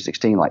John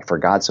 3:16, like for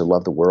God so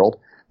loved the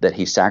world that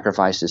he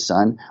sacrificed his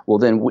son, well,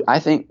 then I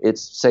think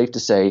it's safe to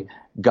say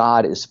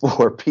God is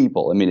for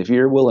people. If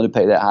you're willing to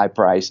pay that high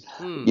price,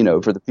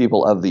 for the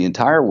people of the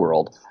entire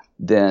world,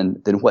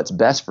 then what's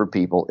best for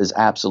people is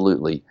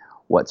absolutely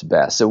what's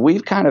best. So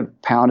we've kind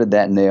of pounded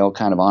that nail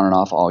kind of on and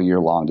off all year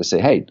long to say,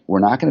 hey, we're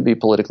not going to be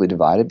politically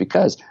divided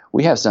because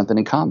we have something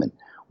in common.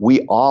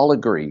 We all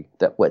agree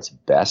that what's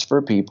best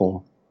for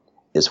people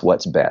is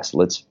what's best.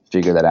 Let's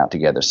figure that out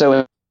together.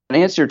 So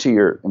answer to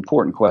your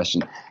important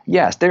question,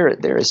 yes,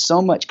 there is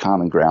so much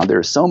common ground. There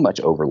is so much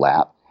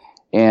overlap.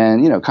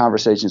 And,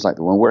 conversations like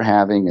the one we're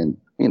having and,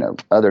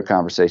 other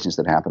conversations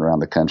that happen around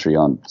the country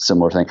on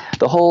similar things.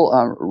 The whole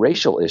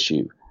racial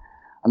issue.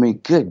 I mean,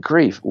 good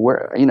grief,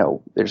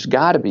 there's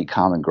got to be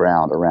common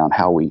ground around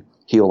how we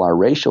heal our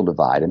racial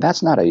divide. And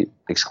that's not a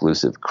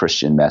exclusive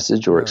Christian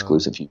message or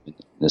exclusive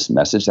humanist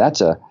message.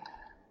 That's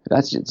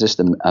just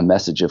a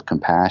message of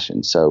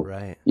compassion. So,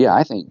 right. Yeah,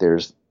 I think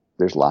there's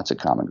lots of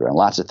common ground,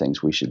 lots of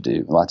things we should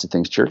do, lots of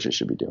things churches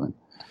should be doing.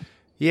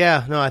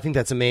 Yeah, no, I think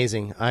that's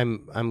amazing.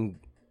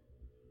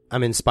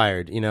 I'm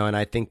inspired, and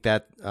I think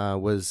that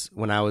was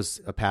when I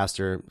was a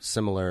pastor,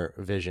 similar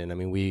vision. I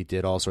mean, we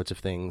did all sorts of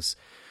things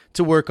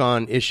to work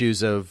on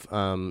issues of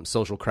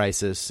social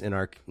crisis in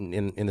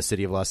the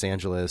city of Los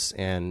Angeles,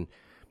 and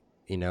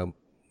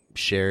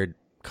shared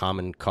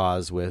common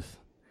cause with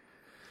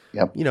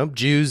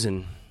Jews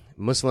and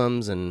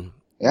Muslims and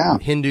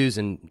Hindus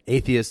and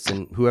atheists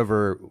and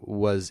whoever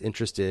was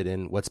interested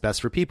in what's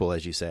best for people,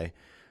 as you say.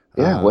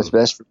 Yeah, what's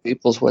best for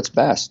people is what's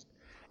best.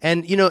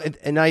 And,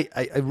 and I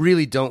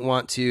really don't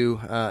want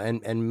to,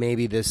 and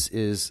maybe this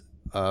is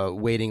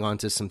wading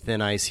onto some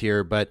thin ice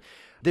here, but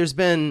there's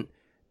been,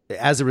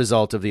 as a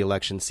result of the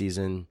election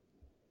season,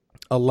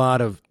 a lot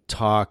of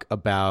talk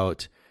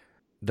about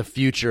the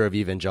future of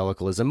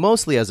evangelicalism,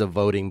 mostly as a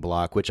voting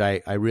bloc, which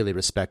I really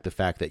respect the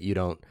fact that you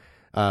don't,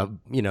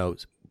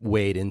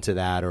 wade into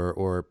that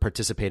or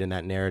participate in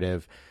that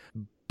narrative.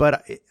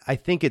 But I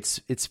think it's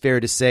fair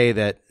to say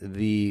that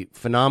the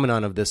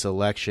phenomenon of this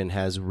election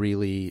has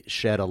really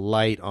shed a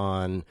light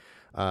on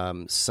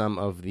some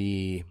of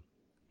the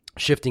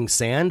shifting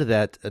sand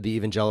that the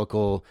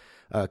evangelical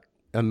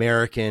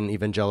American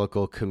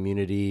evangelical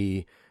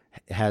community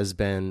has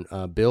been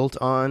built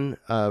on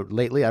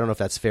lately. I don't know if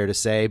that's fair to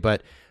say,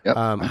 but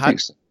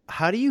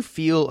how do you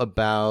feel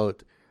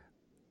about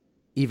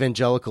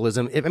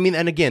evangelicalism?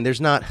 And again, there's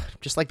not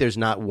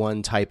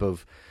one type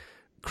of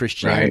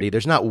Christianity. Right.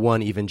 There's not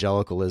one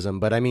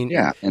evangelicalism, but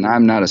and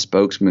I'm not a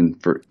spokesman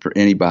for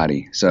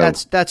anybody. So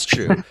that's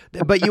true.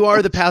 But you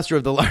are the pastor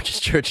of the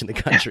largest church in the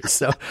country,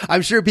 so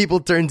I'm sure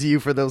people turn to you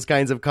for those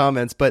kinds of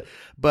comments. But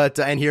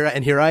and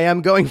here I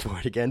am going for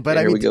it again.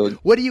 But we go.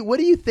 What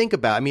do you think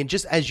about?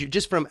 Just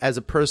as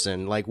a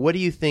person, like, what do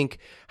you think?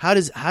 How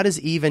does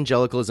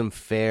evangelicalism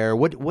fare?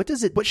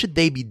 What should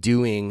they be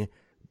doing,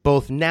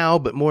 both now,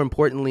 but more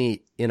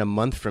importantly, in a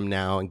month from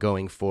now and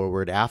going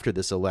forward after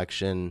this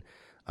election?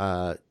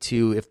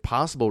 To, if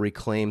possible,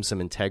 reclaim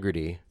some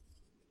integrity?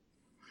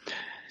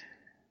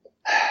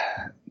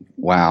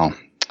 Wow.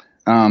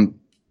 I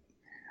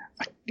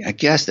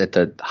guess at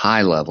the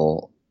high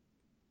level,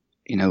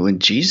 when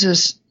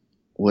Jesus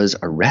was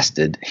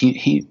arrested,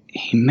 he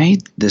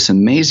made this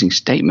amazing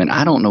statement.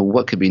 I don't know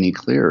what could be any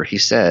clearer. He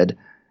said,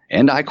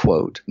 and I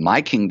quote,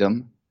 "My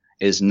kingdom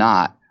is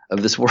not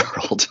of this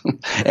world."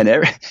 and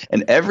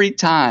every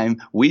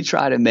time we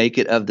try to make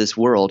it of this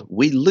world,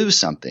 we lose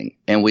something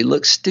and we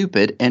look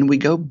stupid and we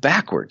go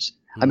backwards.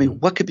 Mm-hmm. I mean,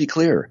 what could be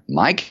clearer?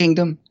 My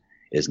kingdom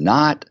is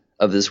not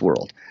of this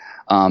world.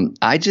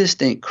 I just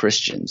think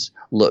Christians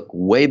look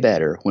way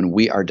better when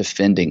we are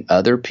defending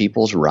other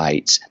people's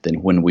rights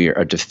than when we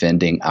are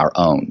defending our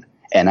own.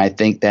 And I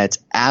think that's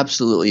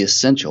absolutely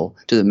essential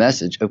to the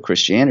message of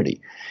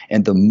Christianity.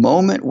 And the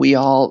moment we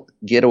all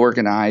get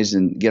organized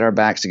and get our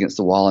backs against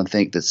the wall and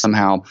think that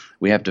somehow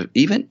we have to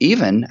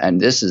even, and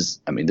this is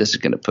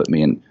going to put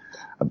me in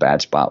a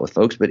bad spot with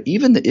folks, but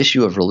even the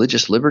issue of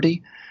religious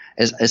liberty,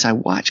 as I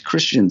watch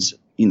Christians,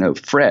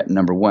 fret,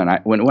 number one,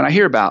 when I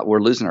hear about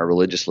we're losing our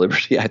religious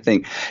liberty, I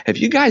think, have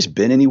you guys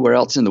been anywhere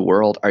else in the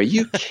world? Are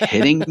you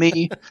kidding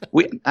me?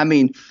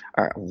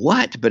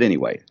 What? But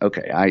anyway,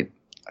 okay, I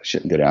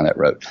shouldn't go down that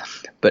road.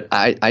 But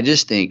I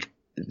just think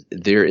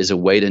there is a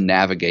way to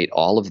navigate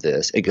all of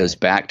this. It goes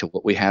back to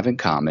what we have in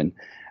common.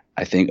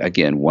 I think,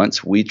 again,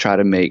 once we try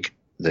to make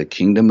the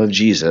kingdom of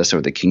Jesus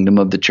or the kingdom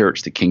of the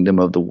church, the kingdom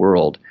of the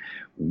world,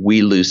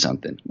 we lose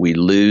something. We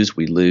lose.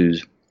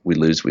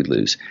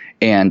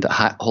 And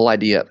the whole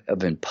idea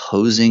of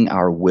imposing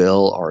our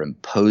will or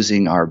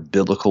imposing our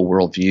biblical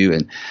worldview,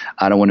 and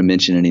I don't want to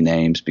mention any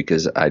names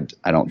because I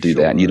don't do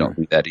that, and you don't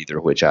do that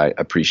either, which I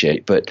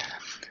appreciate. But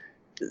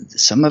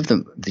some of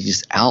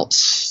these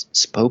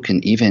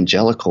outspoken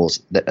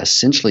evangelicals that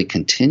essentially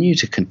continue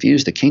to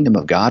confuse the kingdom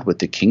of God with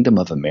the kingdom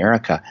of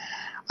America.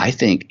 I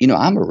think,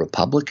 I'm a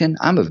Republican.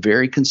 I'm a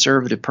very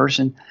conservative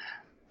person,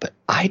 but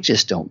I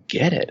just don't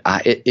get it.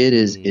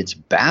 It's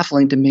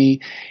baffling to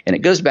me. And it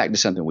goes back to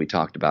something we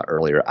talked about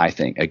earlier. I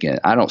think, again,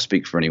 I don't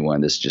speak for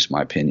anyone. This is just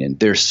my opinion.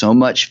 There's so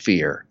much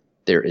fear.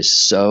 There is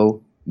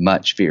so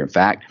much fear. In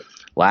fact,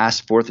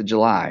 last 4th of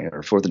July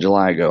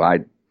ago,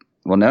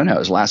 it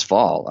was last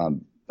fall.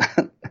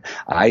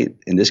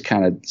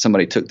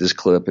 Somebody took this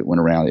clip. It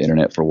went around the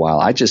internet for a while.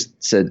 I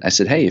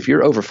said, hey, if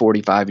you're over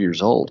 45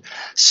 years old,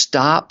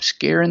 stop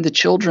scaring the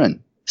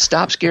children.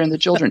 Stop scaring the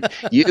children.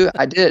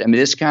 I did. I mean,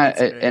 this kind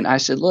of, and I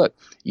said, look,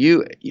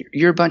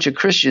 you're a bunch of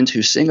Christians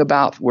who sing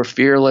about we're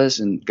fearless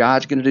and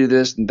God's going to do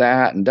this and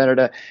that and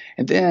da-da-da.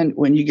 And then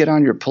when you get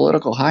on your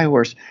political high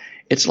horse,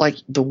 it's like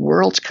the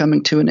world's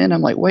coming to an end.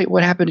 I'm like, wait,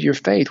 what happened to your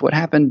faith? What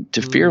happened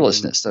to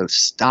fearlessness? So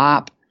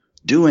stop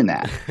doing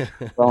that.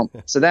 Well,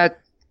 so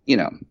that,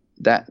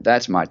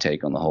 that's my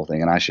take on the whole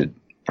thing. And I should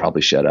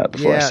probably shut up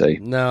before I say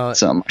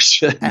something.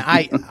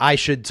 I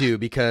should too,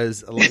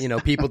 because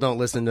people don't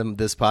listen to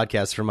this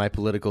podcast for my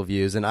political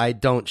views, and I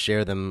don't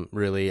share them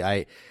really.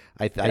 I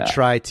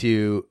try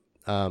to,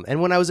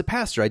 and when I was a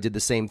pastor, I did the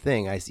same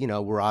thing.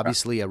 We're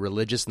obviously a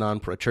religious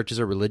churches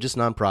are religious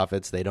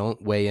nonprofits. They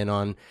don't weigh in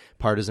on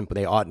partisan, but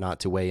they ought not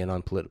to weigh in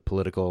on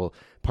political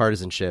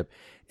partisanship.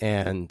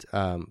 And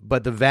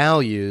but the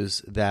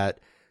values that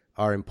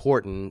are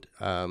important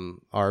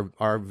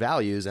are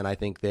values, and I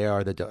think they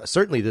are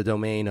certainly the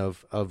domain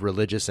of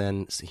religious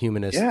and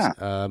humanists.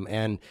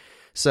 And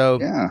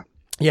so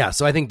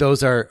so I think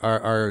those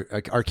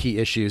are key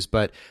issues.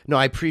 But no,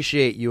 I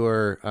appreciate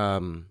your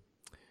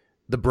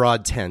the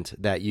broad tent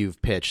that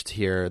you've pitched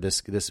here.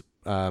 This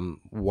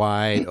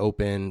wide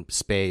open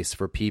space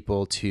for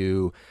people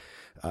to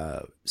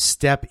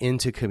step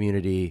into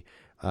community,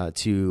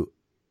 to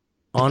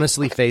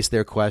honestly face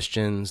their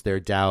questions, their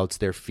doubts,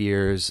 their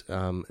fears,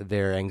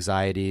 their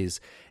anxieties,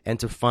 and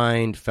to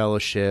find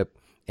fellowship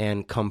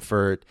and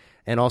comfort,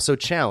 and also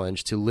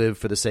challenge to live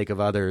for the sake of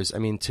others. I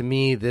mean, to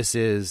me, this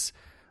is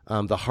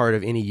the heart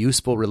of any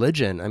useful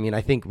religion. I mean,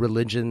 I think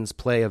religions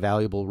play a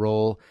valuable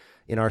role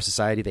in our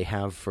society. They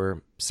have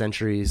for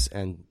centuries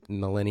and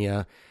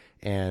millennia,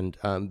 and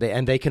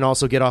they can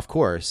also get off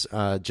course,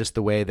 just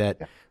the way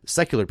that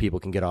secular people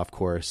can get off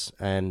course,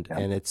 and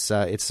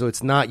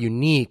it's not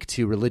unique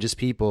to religious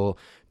people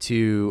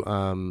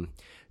to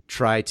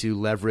try to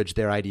leverage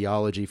their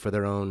ideology for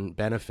their own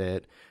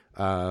benefit,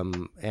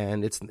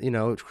 and it's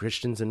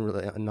Christians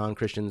and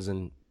non-Christians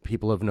and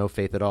people of no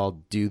faith at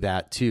all do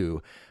that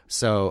too.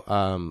 So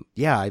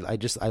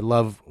I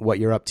love what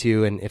you're up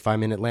to, and if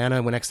I'm in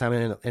Atlanta, next time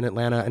I'm in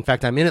Atlanta, in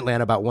fact, I'm in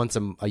Atlanta about once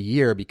a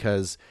year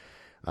because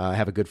I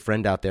have a good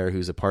friend out there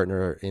who's a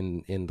partner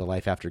in the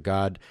Life After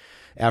God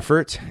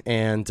effort,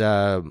 and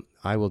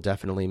I will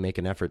definitely make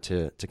an effort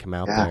to come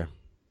out there.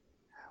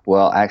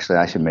 Well, actually,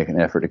 I should make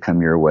an effort to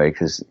come your way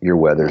because your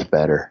weather's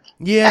better.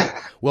 Yeah.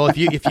 Well,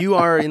 if you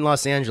are in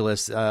Los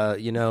Angeles,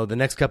 the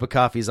next cup of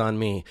coffee is on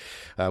me.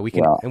 We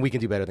can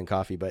do better than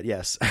coffee, but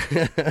yes,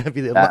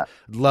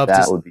 love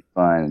that to. Would be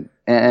fun.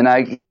 And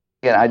I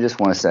just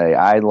want to say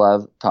I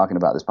love talking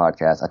about this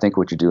podcast. I think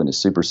what you're doing is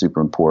super,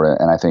 super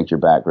important, and I think your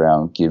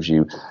background gives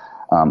you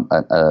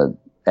a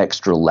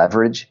extra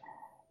leverage.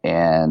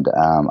 And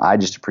I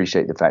just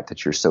appreciate the fact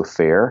that you're so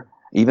fair.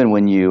 Even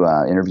when you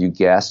interview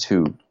guests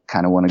who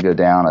kind of want to go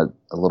down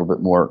a little bit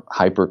more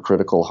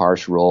hypercritical,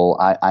 harsh role,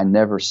 I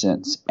never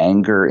sense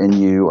anger in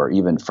you or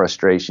even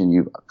frustration.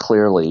 You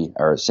clearly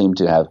seem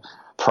to have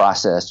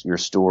processed your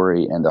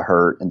story and the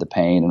hurt and the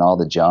pain and all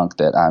the junk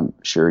that I'm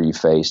sure you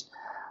faced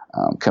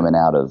coming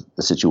out of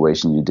the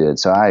situation you did.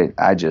 So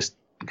I just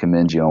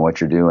commend you on what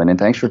you're doing. And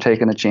thanks for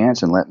taking a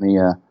chance and let me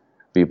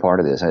be a part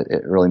of this.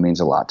 It really means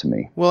a lot to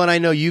me. Well, and I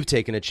know you've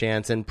taken a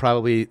chance, and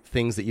probably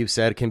things that you've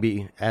said can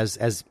be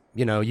as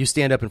you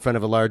stand up in front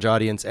of a large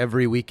audience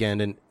every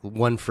weekend, and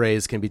one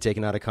phrase can be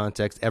taken out of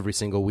context every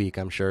single week,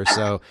 I'm sure.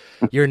 So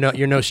you're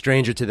no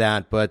stranger to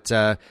that. But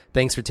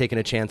thanks for taking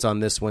a chance on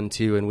this one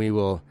too, and we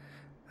will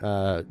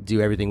do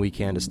everything we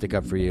can to stick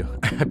up for you.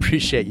 I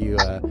appreciate you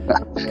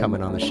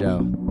coming on the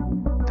show.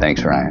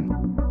 Thanks,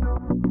 Ryan.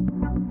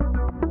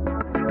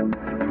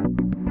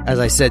 As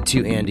I said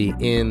to Andy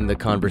in the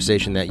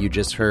conversation that you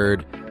just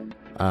heard,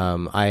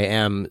 I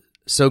am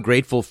so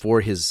grateful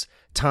for his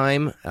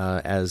time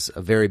as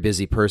a very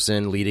busy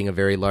person leading a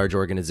very large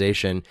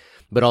organization,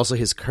 but also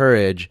his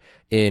courage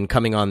in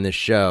coming on this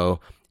show.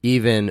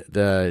 Even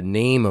the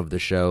name of the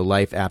show,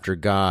 Life After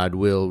God,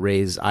 will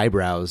raise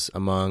eyebrows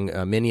among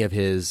many of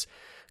his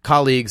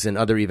colleagues and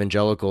other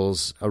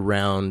evangelicals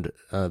around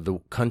the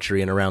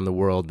country and around the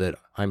world that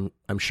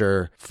I'm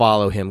sure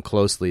follow him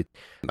closely.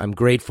 I'm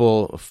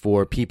grateful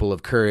for people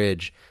of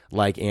courage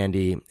like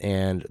Andy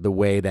and the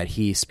way that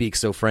he speaks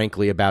so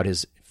frankly about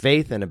his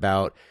faith and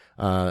about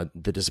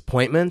the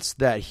disappointments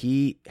that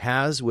he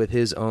has with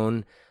his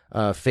own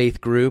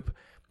faith group,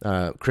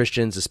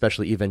 Christians,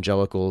 especially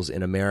evangelicals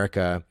in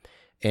America,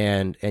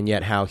 and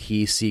yet how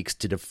he seeks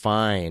to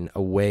define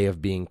a way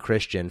of being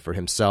Christian for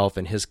himself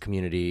and his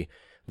community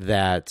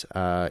that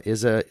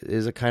is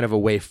a kind of a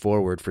way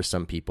forward for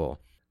some people.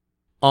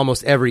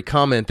 Almost every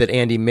comment that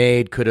Andy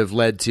made could have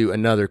led to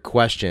another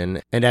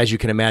question, and as you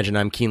can imagine,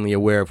 I'm keenly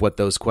aware of what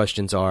those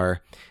questions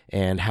are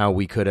and how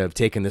we could have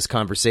taken this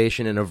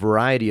conversation in a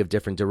variety of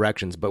different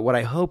directions. But what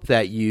I hope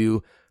that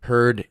you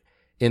heard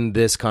in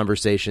this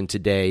conversation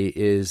today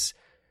is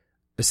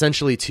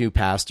essentially two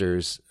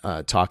pastors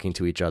talking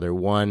to each other.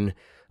 One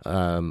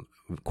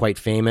quite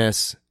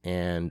famous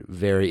and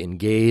very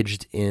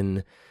engaged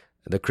in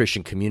the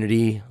Christian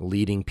community,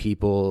 leading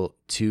people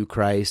to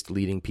Christ,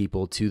 leading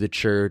people to the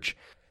church,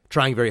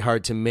 trying very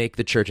hard to make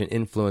the church an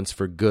influence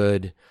for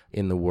good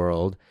in the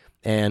world.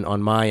 And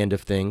on my end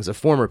of things, a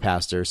former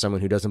pastor, someone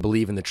who doesn't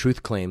believe in the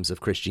truth claims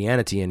of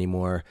Christianity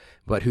anymore,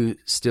 but who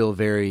still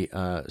very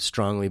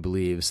strongly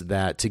believes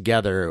that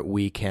together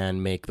we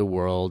can make the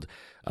world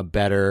a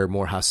better,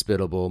 more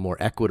hospitable, more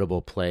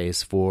equitable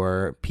place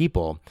for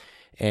people.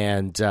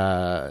 And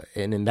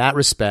in that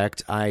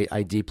respect,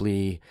 I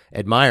deeply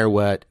admire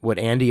what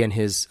Andy and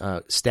his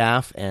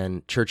staff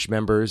and church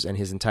members and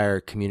his entire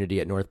community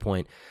at North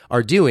Point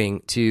are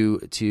doing to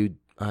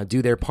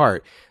do their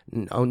part.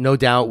 No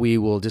doubt we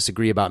will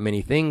disagree about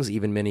many things,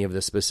 even many of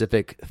the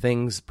specific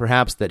things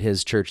perhaps that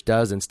his church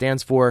does and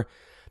stands for.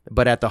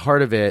 But at the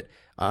heart of it,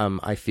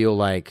 I feel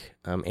like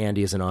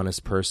Andy is an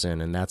honest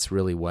person, and that's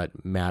really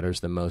what matters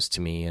the most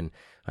to me. And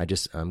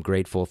I'm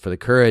grateful for the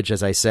courage,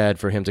 as I said,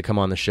 for him to come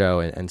on the show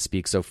and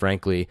speak so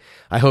frankly.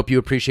 I hope you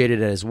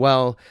appreciated it as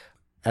well.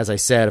 As I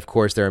said, of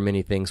course, there are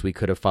many things we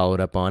could have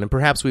followed up on, and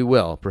perhaps we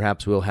will.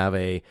 Perhaps we'll have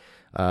a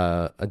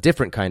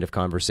different kind of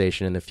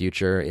conversation in the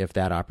future if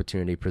that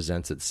opportunity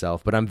presents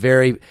itself. But I'm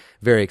very,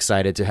 very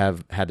excited to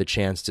have had the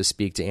chance to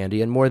speak to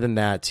Andy, and more than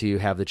that, to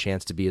have the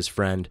chance to be his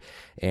friend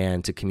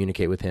and to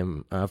communicate with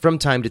him from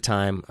time to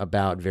time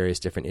about various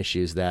different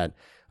issues that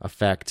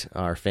affect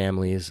our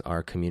families,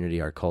 our community,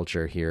 our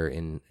culture here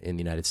in the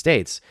United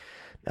States.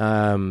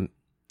 I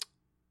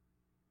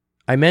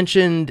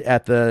mentioned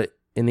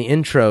in the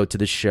intro to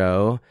the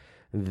show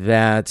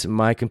that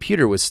my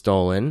computer was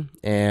stolen,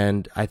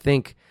 and I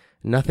think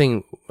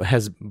nothing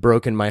has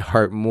broken my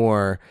heart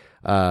more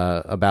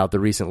about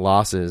the recent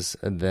losses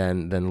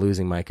than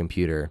losing my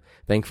computer.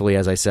 Thankfully,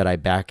 as I said, I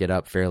back it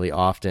up fairly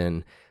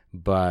often,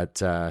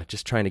 but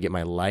just trying to get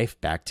my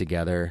life back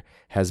together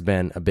has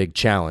been a big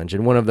challenge.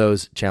 And one of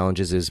those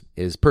challenges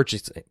is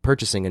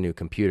purchasing a new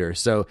computer.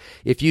 So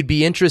if you'd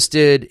be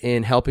interested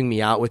in helping me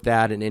out with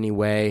that in any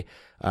way,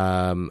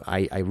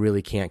 I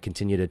really can't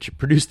continue to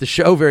produce the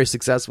show very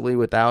successfully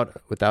without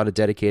a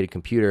dedicated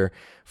computer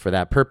for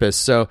that purpose.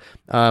 So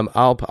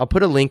I'll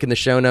put a link in the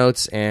show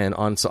notes and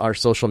on our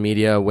social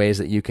media, ways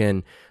that you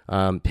can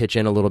pitch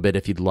in a little bit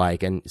if you'd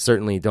like, and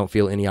certainly don't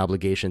feel any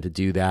obligation to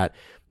do that.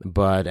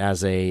 But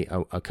as a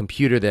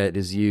computer that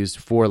is used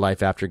for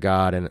Life After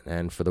God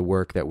and for the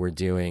work that we're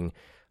doing,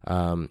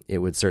 it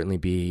would certainly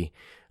be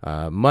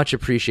much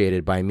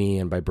appreciated by me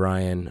and by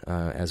Brian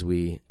as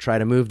we try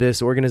to move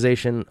this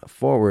organization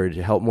forward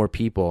to help more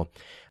people.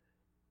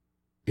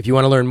 If you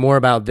want to learn more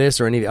about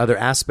this or any other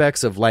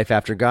aspects of Life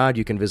After God,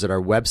 you can visit our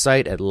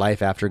website at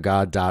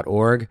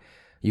lifeaftergod.org.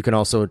 You can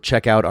also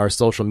check out our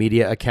social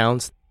media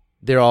accounts.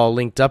 They're all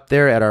linked up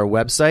there at our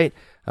website.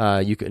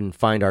 You can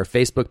find our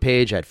Facebook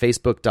page at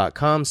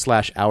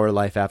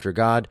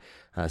facebook.com/OurLifeAfterGod.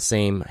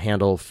 Same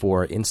handle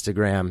for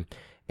Instagram.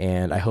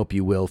 And I hope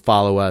you will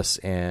follow us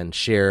and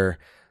share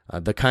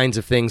the kinds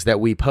of things that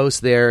we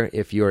post there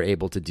if you're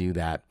able to do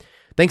that.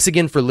 Thanks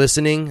again for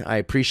listening. I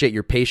appreciate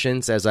your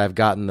patience as I've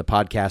gotten the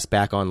podcast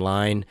back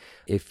online.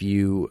 If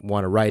you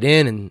want to write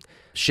in and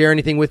share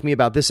anything with me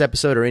about this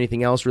episode or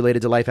anything else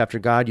related to Life After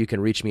God, you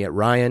can reach me at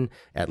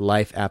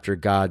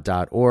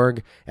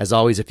ryan@lifeaftergod.org. As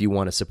always, if you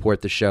want to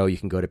support the show, you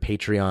can go to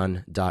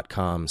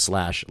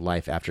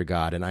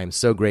patreon.com/lifeaftergod. And I am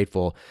so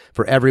grateful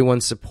for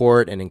everyone's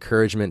support and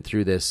encouragement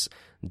through this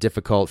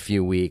difficult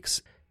few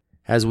weeks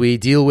as we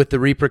deal with the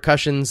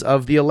repercussions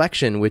of the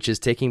election, which is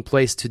taking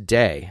place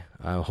today.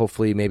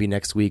 Hopefully, maybe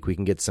next week we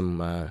can get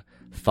some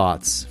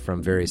thoughts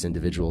from various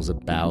individuals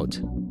about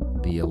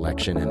the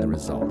election and the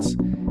results.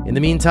 In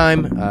the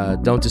meantime,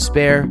 don't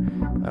despair.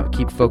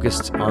 Keep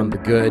focused on the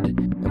good,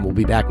 and we'll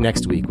be back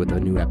next week with a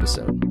new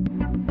episode.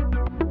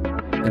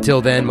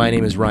 Until then, my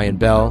name is Ryan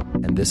Bell,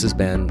 and this has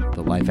been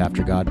the Life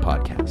After God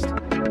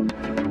podcast.